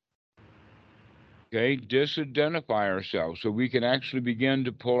 Okay, disidentify ourselves so we can actually begin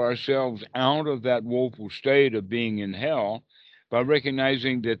to pull ourselves out of that woeful state of being in hell by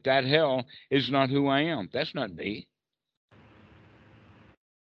recognizing that that hell is not who I am. That's not me.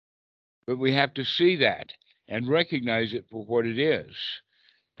 But we have to see that and recognize it for what it is.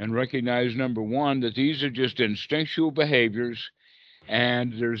 And recognize, number one, that these are just instinctual behaviors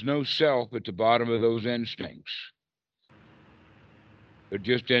and there's no self at the bottom of those instincts. They're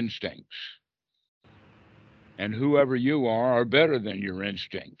just instincts. And whoever you are better than your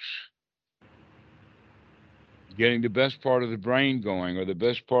instincts. Getting the best part of the brain going, or the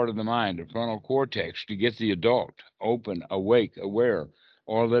best part of the mind, the frontal cortex, to get the adult open, awake, aware,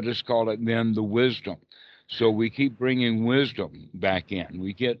 or let us call it then the wisdom. So we keep bringing wisdom back in.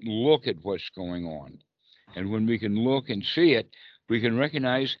 We get look at what's going on. And when we can look and see it, we can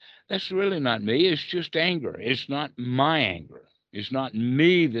recognize that's really not me. It's just anger. It's not my anger. It's not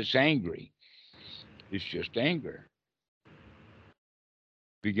me that's angry. It's just anger.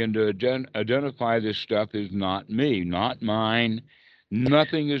 Begin to identify this stuff as not me, not mine.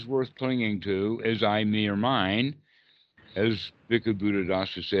 Nothing is worth clinging to as I, me, or mine, as Bhikkhu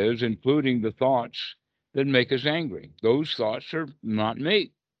Buddhadasa says, including the thoughts that make us angry. Those thoughts are not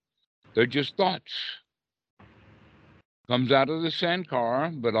me. They're just thoughts. Comes out of the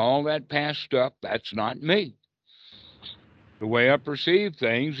sankara, but all that past stuff, that's not me. The way I perceive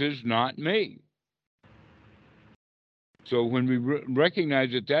things is not me. So when we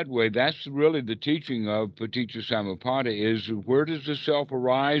recognize it that way, that's really the teaching of Paticca Samuppada is where does the self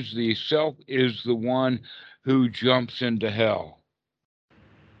arise? The self is the one who jumps into hell,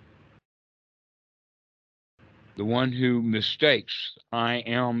 the one who mistakes I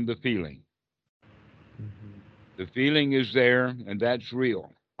am the feeling. Mm-hmm. The feeling is there, and that's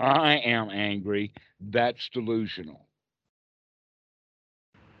real. I am angry. That's delusional.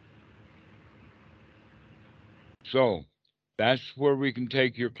 So that's where we can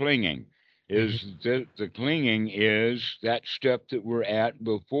take your clinging. Is that the clinging is that step that we're at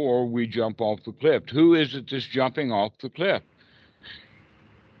before we jump off the cliff. Who is it that's jumping off the cliff?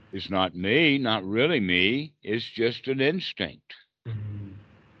 It's not me, not really me. It's just an instinct. Mm-hmm.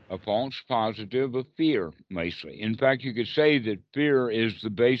 a false positive of fear, mostly. In fact, you could say that fear is the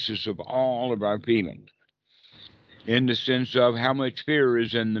basis of all of our feelings, in the sense of how much fear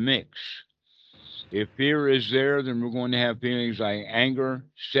is in the mix. If fear is there, then we're going to have feelings like anger,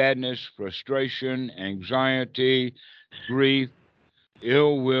 sadness, frustration, anxiety, grief,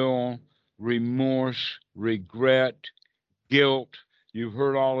 ill will, remorse, regret, guilt. You've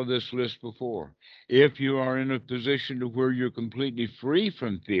heard all of this list before. If you are in a position to where you're completely free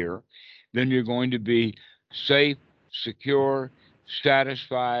from fear, then you're going to be safe, secure,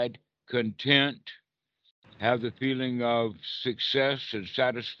 satisfied, content, have the feeling of success and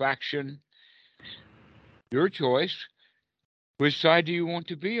satisfaction. Your choice. Which side do you want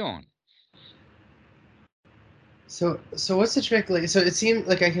to be on? So what's the trick? Like, so it seemed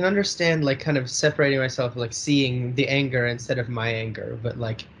like I can understand like kind of separating myself, like seeing the anger instead of my anger, but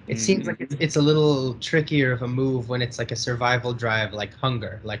like it seems Hmm. like it's a little trickier of a move when it's like a survival drive, like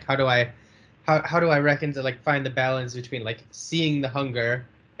hunger. Like how do I reckon to like find the balance between like seeing the hunger,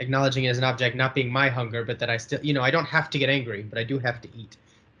 acknowledging it as an object, not being my hunger, but that I still, I don't have to get angry, but I do have to eat.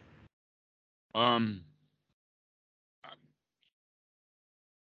 Um,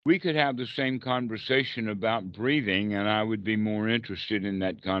 we could have the same conversation about breathing, and I would be more interested in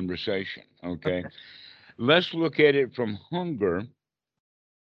that conversation. Okay. Let's look at it from hunger.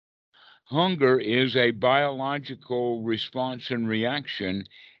 Hunger is a biological response and reaction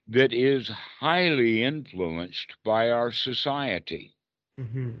that is highly influenced by our society.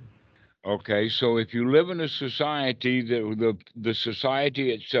 Mm-hmm. Okay, so if you live in a society that the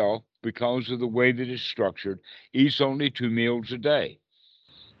society itself, because of the way that it's structured, eats only 2 meals a day,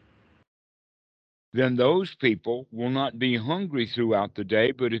 then those people will not be hungry throughout the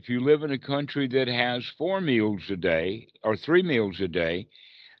day. But if you live in a country that has 4 meals a day or 3 meals a day,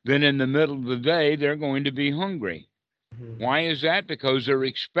 then in the middle of the day, they're going to be hungry. Mm-hmm. Why is that? Because they're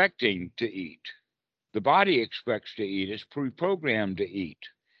expecting to eat. The body expects to eat, it's pre programmed to eat.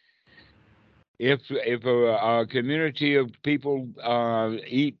 If a community of people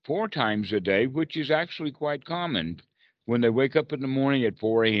eat 4 times a day, which is actually quite common, when they wake up in the morning at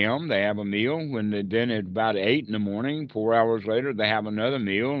 4 a.m., they have a meal. Then at about 8 in the morning, 4 hours later, they have another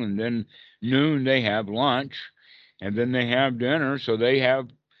meal, and then noon they have lunch, and then they have dinner. So they have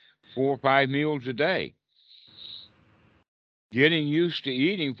 4 or 5 meals a day. Getting used to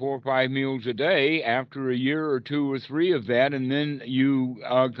eating 4 or 5 meals a day after a year or 2 or 3 of that, and then you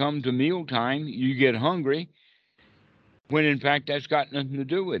come to mealtime, you get hungry, when in fact that's got nothing to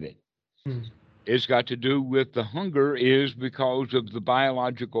do with it. Mm-hmm. It's got to do with the hunger is because of the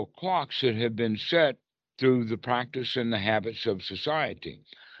biological clocks that have been set through the practice and the habits of society.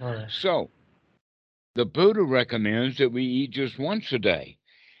 All right. So the Buddha recommends that we eat just once a day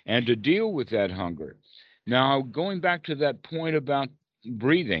and to deal with that hunger. Now, going back to that point about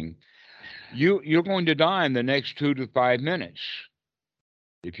breathing, you're going to die in the next 2 to 5 minutes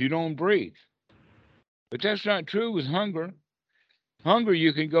if you don't breathe. But that's not true with hunger. Hunger,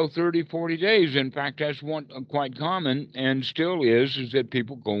 you can go 30, 40 days. In fact, that's one quite common and still is that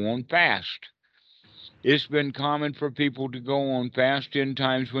people go on fast. It's been common for people to go on fast in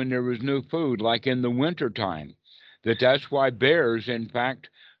times when there was no food, like in the winter time. That's why bears, in fact,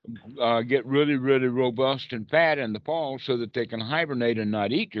 get really, really robust and fat in the fall so that they can hibernate and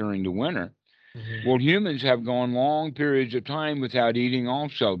not eat during the winter. Mm-hmm. Well, humans have gone long periods of time without eating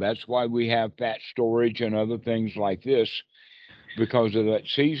also. That's why we have fat storage and other things like this because of that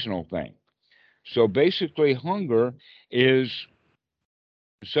seasonal thing. So basically, hunger is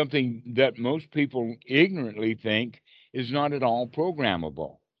something that most people ignorantly think is not at all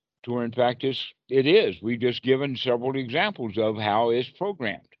programmable. To where, in fact, it is. We've just given several examples of how it's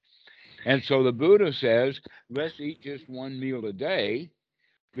programmed. And so the Buddha says, let's eat just 1 meal a day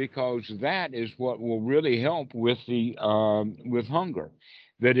because that is what will really help with hunger.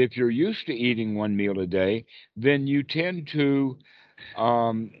 That if you're used to eating 1 meal a day, then you tend to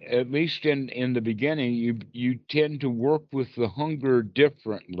at least in the beginning, you tend to work with the hunger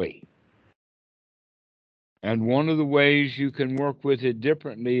differently. And one of the ways you can work with it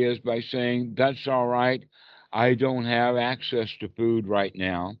differently is by saying, "That's all right. I don't have access to food right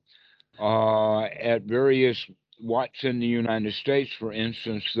now." At various Watts in the United States, for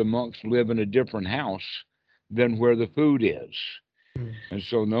instance, the monks live in a different house than where the food is. And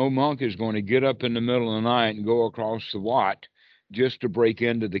so no monk is going to get up in the middle of the night and go across the Watt just to break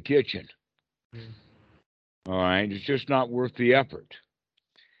into the kitchen. Mm-hmm. All right. It's just not worth the effort.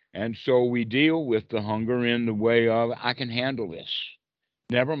 And so we deal with the hunger in the way of, I can handle this.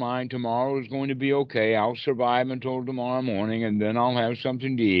 Never mind, tomorrow is going to be okay. I'll survive until tomorrow morning and then I'll have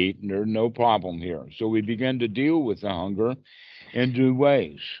something to eat and there's no problem here. So we begin to deal with the hunger in new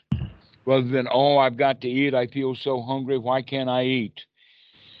ways. Rather than, oh, I've got to eat, I feel so hungry, why can't I eat?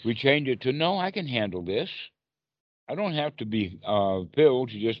 We change it to, no, I can handle this. I don't have to be filled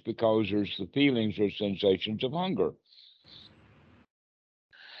just because there's the feelings or sensations of hunger.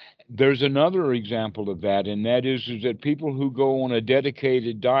 There's another example of that, and that is that people who go on a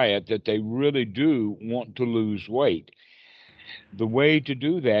dedicated diet that they really do want to lose weight. The way to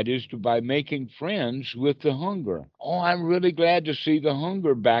do that is to by making friends with the hunger. Oh, I'm really glad to see the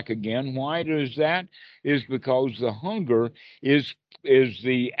hunger back again. Why does that? Is because the hunger is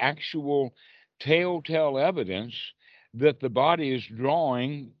the actual telltale evidence that the body is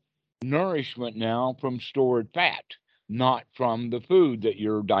drawing nourishment now from stored fat, not from the food that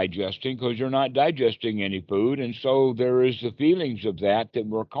you're digesting, because you're not digesting any food. And so there is the feelings of that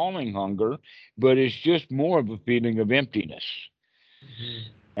we're calling hunger, but it's just more of a feeling of emptiness, Mhm.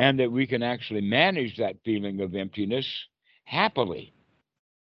 and that we can actually manage that feeling of emptiness happily.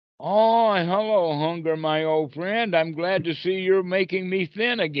 Oh, hello, hunger, my old friend. I'm glad to see you're making me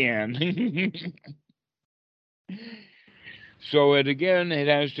thin again. So it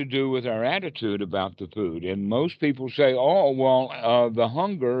has to do with our attitude about the food. And most people say, "Oh, well, the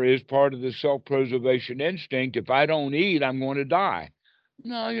hunger is part of the self-preservation instinct. If I don't eat, I'm going to die."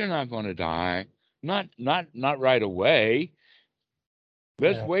 No, you're not going to die. Not right away.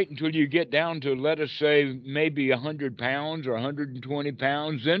 Let's Yeah. wait until you get down to, let us say, maybe 100 pounds or 120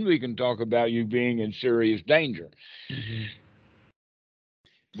 pounds. Then we can talk about you being in serious danger. Mhm.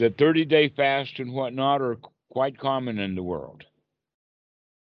 The 30-day fast and whatnot are quite common in the world.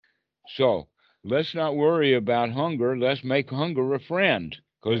 So let's not worry about hunger. Let's make hunger a friend,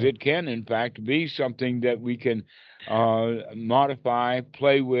 because Yeah. it can, in fact, be something that we can modify,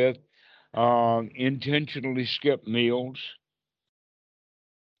 play with, intentionally skip meals,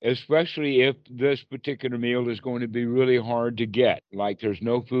 especially if this particular meal is going to be really hard to get, like there's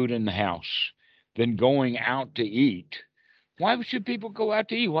no food in the house. Then going out to eat. Why should people go out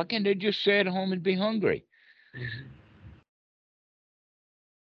to eat? Why can't they just stay at home and be hungry? Mhm.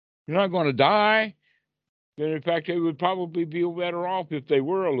 You're not going to die. And in fact, they would probably feel better off if they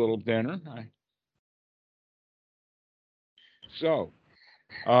were a little thinner. So,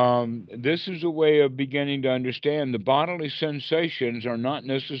 this is a way of beginning to understand the bodily sensations are not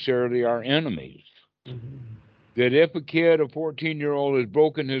necessarily our enemies. Mhm. That if a kid, a 14-year-old, has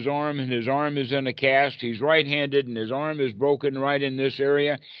broken his arm and his arm is in a cast, he's right handed and his arm is broken right in this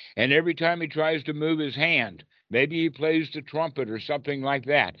area, and every time he tries to move his hand, maybe he plays the trumpet or something like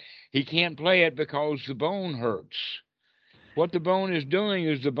that, he can't play it because the bone hurts. What the bone is doing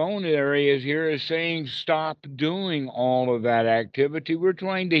is the bone areas here is saying, stop doing all of that activity. We're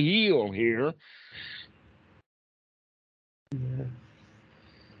trying to heal here. Yeah.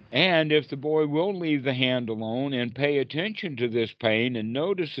 And if the boy will leave the hand alone and pay attention to this pain and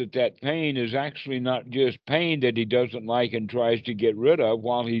notice that that pain is actually not just pain that he doesn't like and tries to get rid of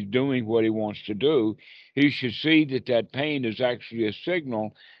while he's doing what he wants to do, he should see that that pain is actually a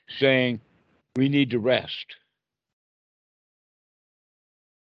signal saying, we need to rest.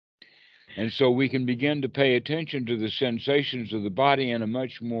 And so we can begin to pay attention to the sensations of the body in a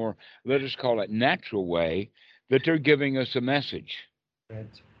much more, let us call it, natural way, that they're giving us a message. Right.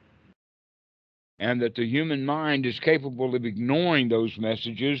 And that the human mind is capable of ignoring those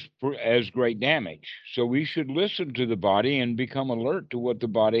messages as great damage. So we should listen to the body and become alert to what the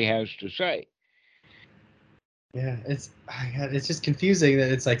body has to say. Yeah. It's just confusing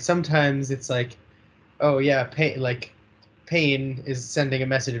that it's like sometimes it's like, oh yeah, pain is sending a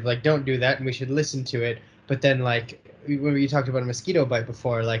message of like don't do that and we should listen to it. But then like when you talked about a mosquito bite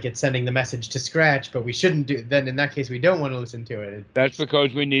before, like it's sending the message to scratch, but we shouldn't do. Then in that case, we don't want to listen to it. That's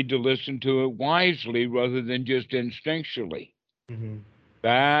because we need to listen to it wisely rather than just instinctually. Mhm.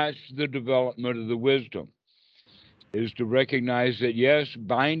 That's the development of the wisdom, is to recognize that yes,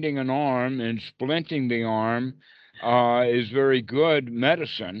 binding an arm and splinting the arm is very good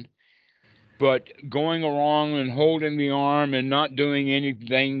medicine, but going along and holding the arm and not doing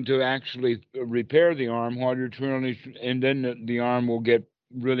anything to actually repair the arm while you're trying, and then the arm will get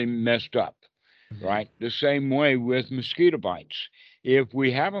really messed up, Mhm. right? The same way with mosquito bites. If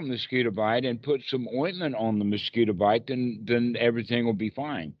we have a mosquito bite and put some ointment on the mosquito bite, then everything will be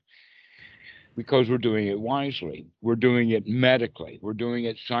fine, because we're doing it wisely. We're doing it medically. We're doing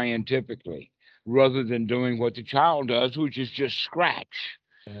it scientifically, rather than doing what the child does, which is just scratch,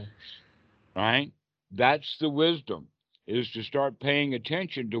 Yeah. right? That's the wisdom, is to start paying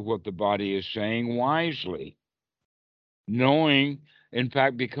attention to what the body is saying wisely, knowing, in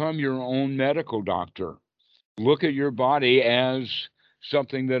fact, become your own medical doctor. Look at your body as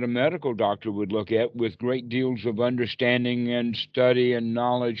something that a medical doctor would look at with great deals of understanding and study and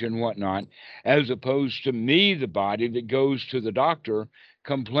knowledge and whatnot, as opposed to me, the body that goes to the doctor,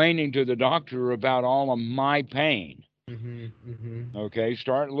 complaining to the doctor about all of my pain. Okay,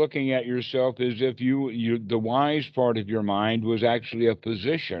 start looking at yourself as if the wise part of your mind was actually a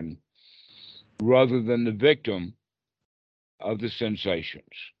physician rather than the victim of the sensations.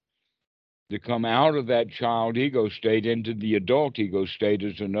 To come out of that child ego state into the adult ego state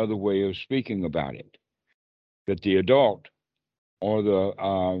is another way of speaking about it. That the adult, or the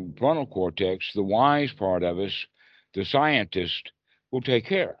frontal cortex, the wise part of us, the scientist, will take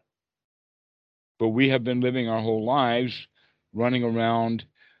care. But we have been living our whole lives running around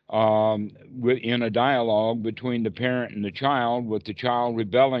in a dialogue between the parent and the child, with the child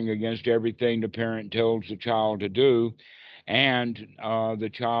rebelling against everything the parent tells the child to do, and the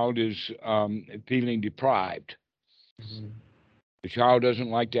child is feeling deprived. The child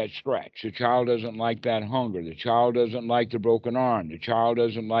doesn't like that scratch. The child doesn't like that hunger. The child doesn't like the broken arm. The child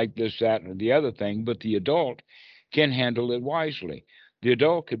doesn't like this, that, and the other thing. But the adult can handle it wisely. The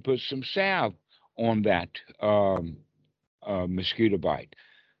adult could put some salve on that mosquito bite.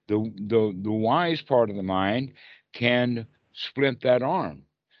 The wise part of the mind can splint that arm.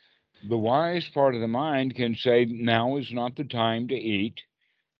 The wise part of the mind can say, now is not the time to eat.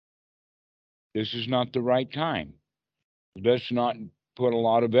 This is not the right time. Let's not put a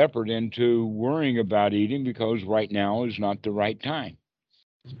lot of effort into worrying about eating because right now is not the right time.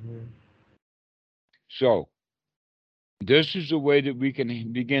 So, this is the way that we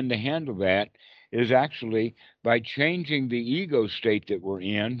can begin to handle that, is actually by changing the ego state that we're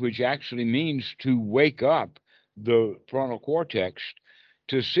in, which actually means to wake up the frontal cortex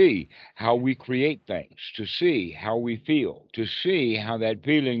to see how we create things, to see how we feel, to see how that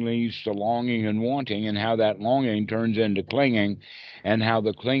feeling leads to longing and wanting, and how that longing turns into clinging, and how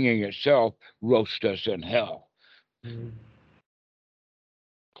the clinging itself roasts us in hell.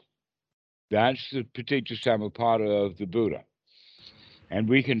 That's the Paticca Samuppada of the Buddha. And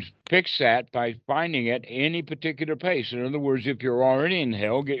we can fix that by finding it any particular place. In other words, if you're already in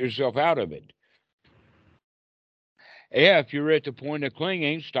hell, get yourself out of it. If you're at the point of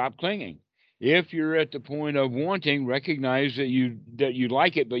clinging, stop clinging. If you're at the point of wanting, recognize that you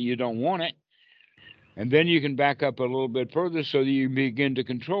like it, but you don't want it. And then you can back up a little bit further so that you begin to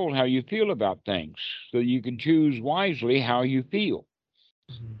control how you feel about things, so you can choose wisely how you feel.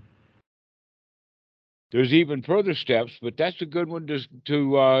 There's even further steps, but that's a good one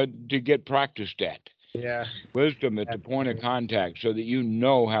to get practiced at. Yeah. Wisdom at the point of contact, so that you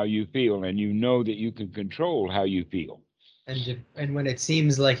know how you feel and you know that you can control how you feel. And when it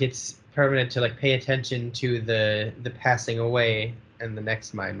seems like it's permanent, to like pay attention to the passing away and the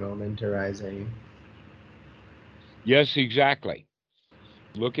next mind moment arising. Yes, exactly.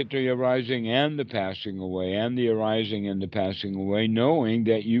 Look at the arising and the passing away, and the arising and the passing away, knowing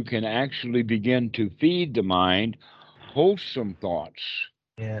that you can actually begin to feed the mind wholesome thoughts.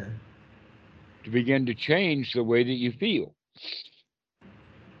 Yeah. To begin to change the way that you feel.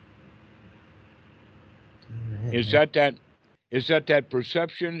 Is that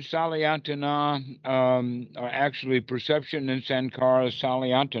perception salayatana, or actually perception and sankhara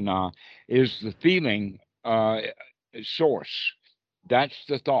salayatana is the feeling source. That's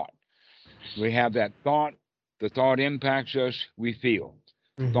the thought. We have that thought. The thought impacts us. We feel.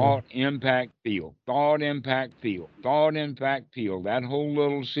 Thought, impact, feel. Thought, impact, feel. Thought, impact, feel. That whole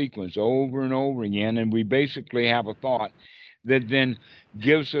little sequence over and over again. And we basically have a thought that then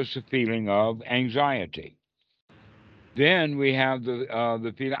gives us a feeling of anxiety. Then we have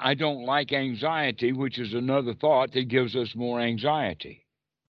the feeling, I don't like anxiety, which is another thought that gives us more anxiety.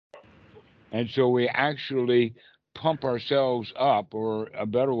 And so we actually pump ourselves up, or a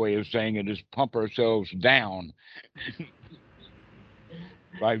better way of saying it is pump ourselves down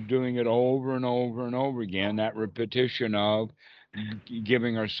by doing it over and over and over again, that repetition of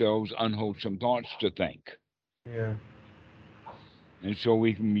giving ourselves unwholesome thoughts to think. Yeah. And so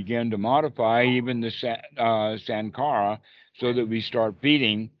we can begin to modify even the Sankara, so that we start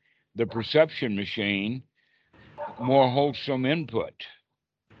feeding the perception machine more wholesome input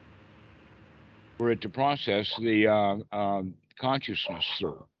for it to process the consciousness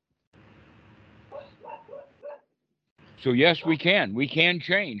through. So yes, we can. We can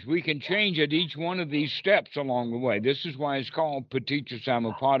change. We can change at each one of these steps along the way. This is why it's called Paticca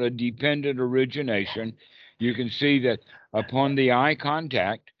Samuppada, dependent origination. You can see that upon the eye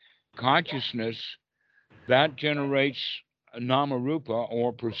contact, consciousness, that generates a namarupa,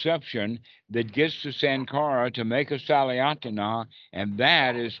 or perception, that gets the sankhara to make a salayatana, and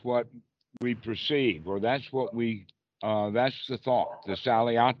that is what we perceive, or that's what we That's the thought, the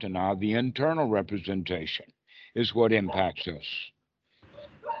salayatana, the internal representation, is what impacts us.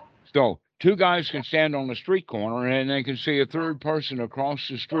 So, two guys can stand on the street corner and they can see a third person across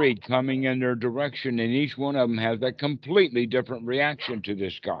the street coming in their direction, and each one of them has a completely different reaction to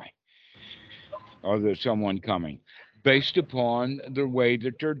this guy or there's someone coming, based upon the way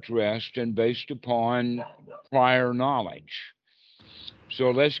that they're dressed and based upon prior knowledge.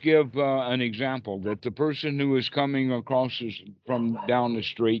 So let's give an example that the person who is coming across from down the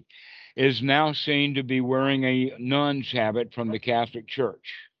street is now seen to be wearing a nun's habit from the Catholic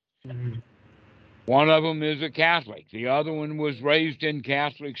Church. Mm-hmm. One of them is a Catholic. The other one was raised in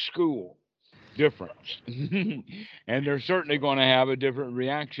Catholic school. Difference, and they're certainly going to have a different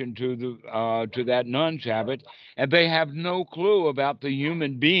reaction to that nun's habit, and they have no clue about the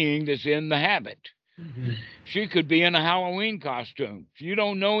human being that's in the habit. Mm-hmm. She could be in a Halloween costume. You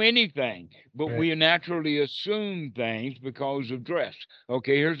don't know anything, but Right. we naturally assume things because of dress.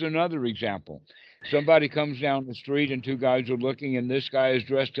 Okay, here's another example. Somebody comes down the street and two guys are looking, and this guy is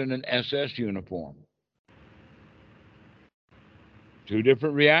dressed in an SS uniform. Two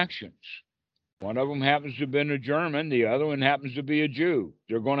different reactions. One of them happens to have been a German, the other one happens to be a Jew.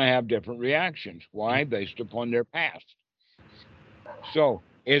 They're going to have different reactions. Why? Based upon their past. So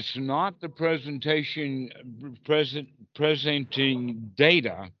it's not the presenting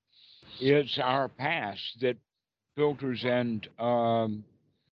data, it's our past that filters and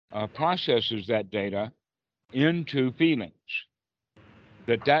processes that data into feelings.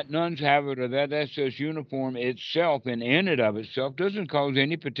 That nun's habit or that SS uniform itself, in and of itself, doesn't cause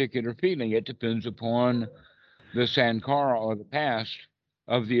any particular feeling. It depends upon the sankara or the past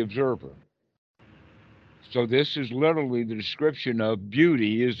of the observer. So this is literally the description of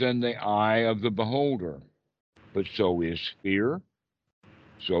beauty is in the eye of the beholder. But so is fear,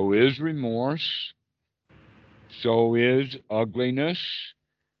 so is remorse, so is ugliness,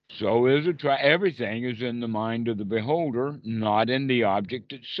 so is everything is in the mind of the beholder, not in the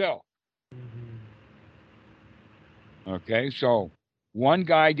object itself. Okay, so one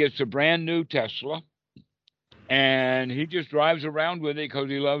guy gets a brand new Tesla and he just drives around with it because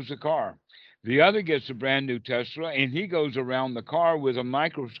he loves the car. The other gets a brand new Tesla and he goes around the car with a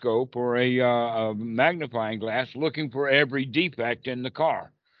microscope or a magnifying glass looking for every defect in the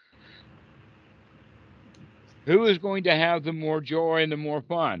car. Who is going to have the more joy and the more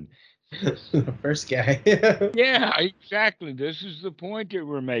fun? The first guy. Yeah, exactly. This is the point that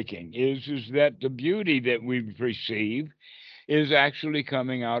we're making is that the beauty that we perceive is actually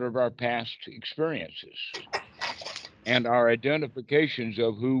coming out of our past experiences and our identifications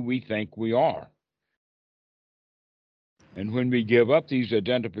of who we think we are. And when we give up these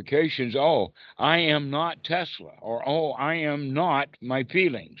identifications, oh, I am not Tesla, or oh, I am not my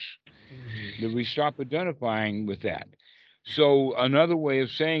feelings, that we stop identifying with that. So another way of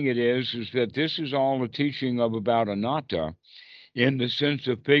saying it is that this is all a teaching of about anatta in the sense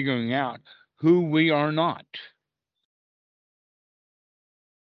of figuring out who we are not.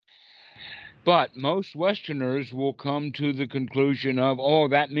 But most Westerners will come to the conclusion of, oh,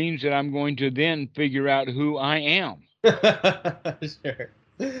 that means that I'm going to then figure out who I am. Sure.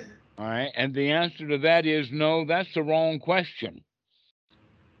 All right. And the answer to that is no, that's the wrong question.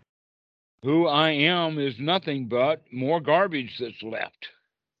 Who I am is nothing but more garbage that's left.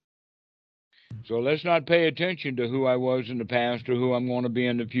 So let's not pay attention to who I was in the past or who I'm going to be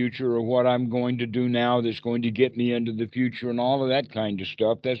in the future or what I'm going to do now that's going to get me into the future and all of that kind of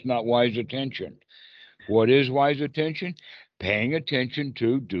stuff. That's not wise attention. What is wise attention? Paying attention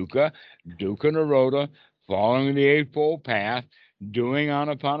to dukkha, dukkha nirodha, following the Eightfold Path, doing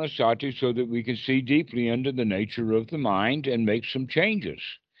anapanasati so that we can see deeply into the nature of the mind and make some changes.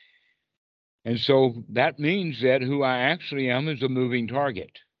 And so that means that who I actually am is a moving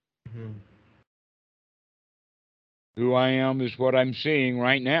target. Mhm. Who I am is what I'm seeing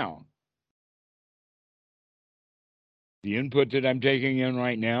right now. The input that I'm taking in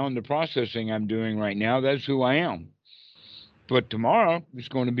right now and the processing I'm doing right now, that's who I am. But tomorrow, it's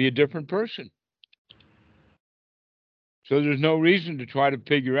going to be a different person. So there's no reason to try to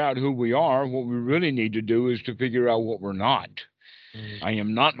figure out who we are. What we really need to do is to figure out what we're not. I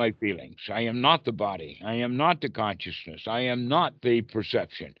am not my feelings. I am not the body. I am not the consciousness. I am not the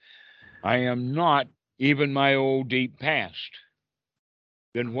perception. I am not even my old deep past.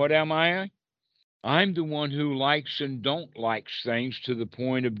 Then what am I? I'm the one who likes and don't likes things to the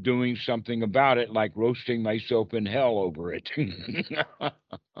point of doing something about it, like roasting myself in hell over it.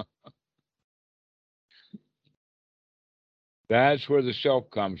 That's where the self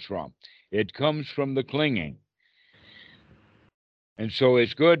comes from. It comes from the clinging. And so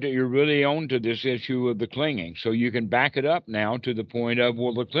it's good that you're really on to this issue of the clinging. So you can back it up now to the point of,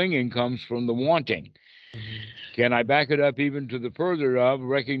 well, the clinging comes from the wanting. Mm-hmm. Can I back it up even to the further of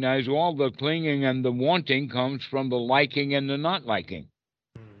recognize all the clinging and the wanting comes from the liking and the not liking?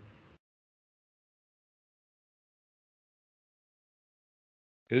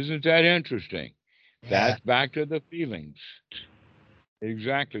 Isn't that interesting? Yeah, That's back to the feelings.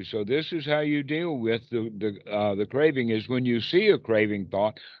 Exactly. So this is how you deal with the craving is when you see a craving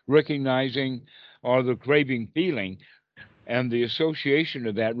thought, recognizing or the craving feeling and the association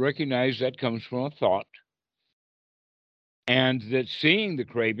of that, recognize that comes from a thought, and that seeing the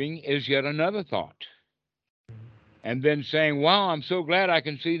craving is yet another thought. And then saying, wow, I'm so glad I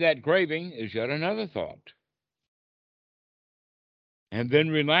can see that craving is yet another thought. And then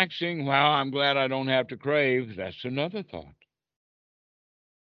relaxing, wow, I'm glad I don't have to crave, that's another thought.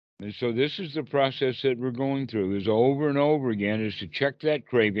 And so this is the process that we're going through is over and over again is to check that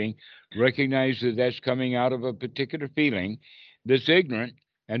craving, recognize that that's coming out of a particular feeling that's ignorant,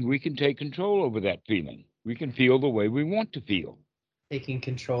 and we can take control over that feeling. We can feel the way we want to feel. taking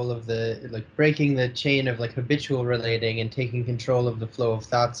control of the like breaking the chain of like habitual relating and taking control of the flow of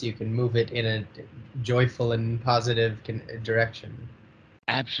thoughts, you can move it in a joyful and positive direction.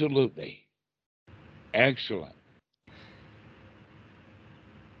 Absolutely. Excellent.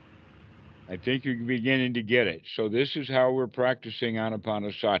 I think you're beginning to get it. So this is how we're practicing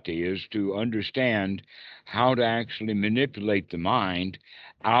anapanasati is to understand how to actually manipulate the mind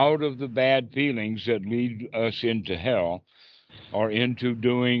out of the bad feelings that lead us into hell or into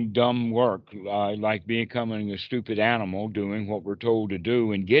doing dumb work, like becoming a stupid animal, doing what we're told to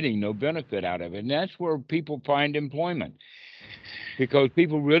do and getting no benefit out of it. And that's where people find employment because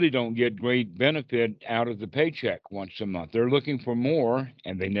people really don't get great benefit out of the paycheck once a month. They're looking for more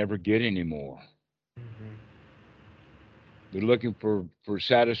and they never get any more. Mm-hmm. They're looking for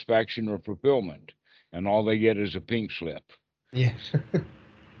satisfaction or fulfillment, and all they get is a pink slip. Yeah.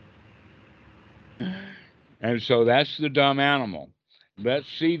 And so that's the dumb animal. Let's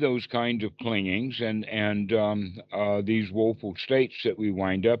see those kinds of clingings and these woeful states that we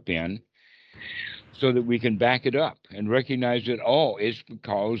wind up in, so that we can back it up and recognize that it's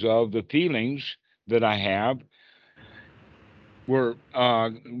because of the feelings that I have were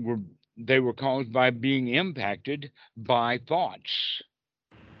they were caused by being impacted by thoughts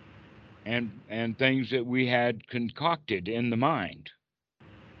and things that we had concocted in the mind.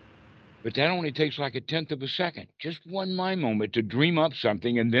 But that only takes like a tenth of a second, just one mind moment to dream up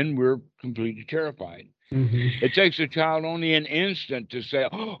something, and then we're completely terrified. Mm-hmm. It takes a child only an instant to say,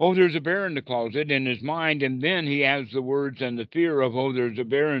 oh, there's a bear in the closet in his mind, and then he has the words and the fear of, oh, there's a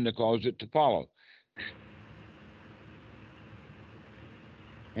bear in the closet to follow.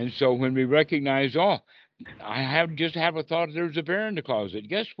 And so when we recognize, I have just have a thought there's a bear in the closet.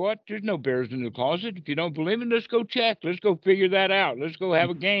 Guess what? There's no bears in the closet. If you don't believe it, let's go check. Let's go figure that out. Let's go have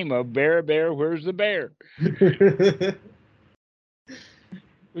a game of bear, bear, where's the bear? Because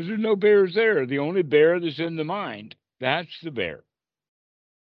there's no bears there. The only bear that's in the mind, that's the bear.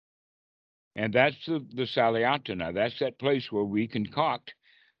 And that's the Salayatana. That's that place where we concoct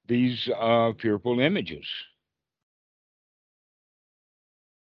these fearful images.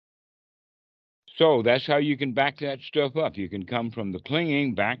 So that's how you can back that stuff up. You can come from the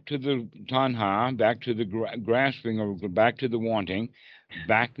clinging back to the tanha, back to the grasping, or back to the wanting,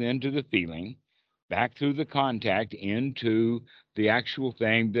 back then to the feeling, back through the contact into the actual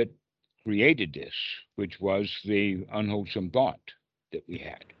thing that created this, which was the unwholesome thought that we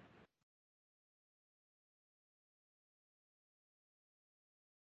had.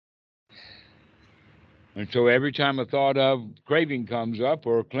 And so every time a thought of craving comes up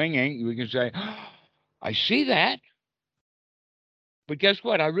or clinging, we can say, I see that. But guess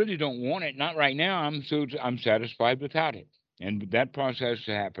what? I really don't want it. Not right now. I'm satisfied without it. And that process has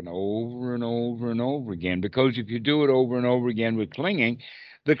to happen over and over and over again. Because if you do it over and over again with clinging,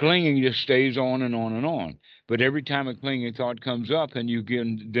 the clinging just stays on and on and on. But every time a clinging thought comes up, and you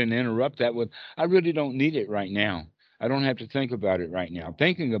can then interrupt that with, I really don't need it right now. I don't have to think about it right now.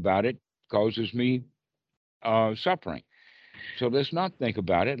 Thinking about it causes me suffering. So let's not think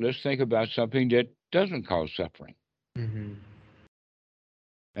about it. Let's think about something that doesn't cause suffering. Mm-hmm.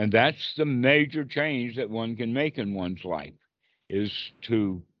 And that's the major change that one can make in one's life is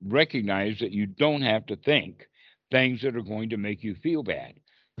to recognize that you don't have to think things that are going to make you feel bad.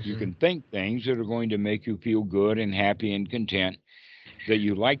 You Mm-hmm. can think things that are going to make you feel good and happy and content, that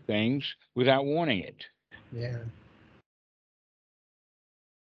you like things without wanting it. Yeah.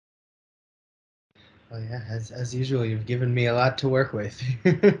 Well, yeah. As usual, you've given me a lot to work with.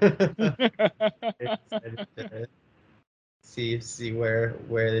 Very excited to see where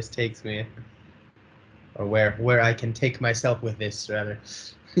this takes me, or where I can take myself with this rather.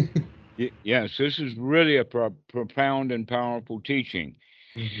 Yes, this is really a profound and powerful teaching,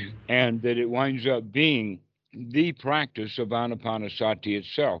 Hmm. and that it winds up being the practice of anapanasati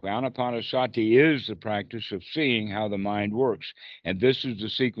itself. Anapanasati is the practice of seeing how the mind works, and this is the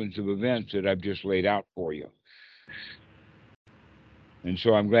sequence of events that I've just laid out for you. And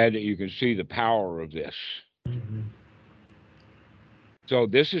so I'm glad that you can see the power of this. Hmm. So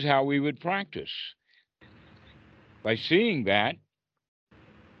this is how we would practice by seeing that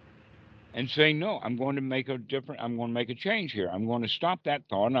and saying, no, I'm going to make I'm going to make a change here. I'm going to stop that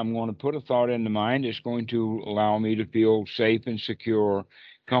thought and I'm going to put a thought in the mind that's going to allow me to feel safe and secure,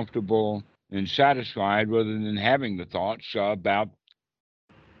 comfortable and satisfied rather than having the thoughts about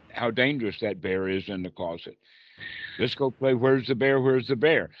how dangerous that bear is in the closet. Let's go play Where's the Bear? Where's the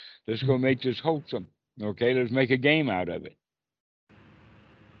Bear? Let's go make this wholesome. Okay, let's make a game out of it.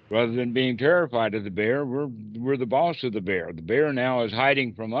 Rather than being terrified of the bear, we're the boss of the bear. The bear now is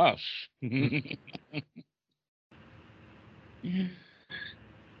hiding from us. And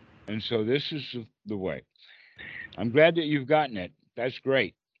so this is the way. I'm glad that you've gotten it. That's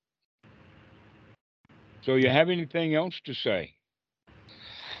great. So you have anything else to say?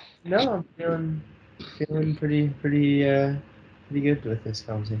 No, I'm feeling pretty good with this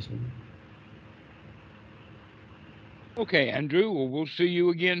conversation. Okay, Andrew. Well, we'll see you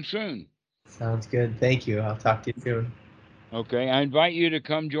again soon. Sounds good. Thank you. I'll talk to you soon. Okay, I invite you to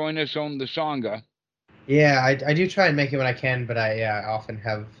come join us on the Sangha. Yeah, I do try and make it when I can, but I often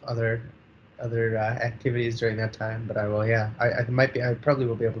have other activities during that time. But I will. Yeah, I probably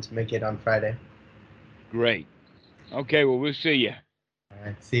will be able to make it on Friday. Great. Okay, well, we'll see you. All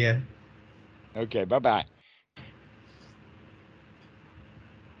right. See ya. Okay, bye bye.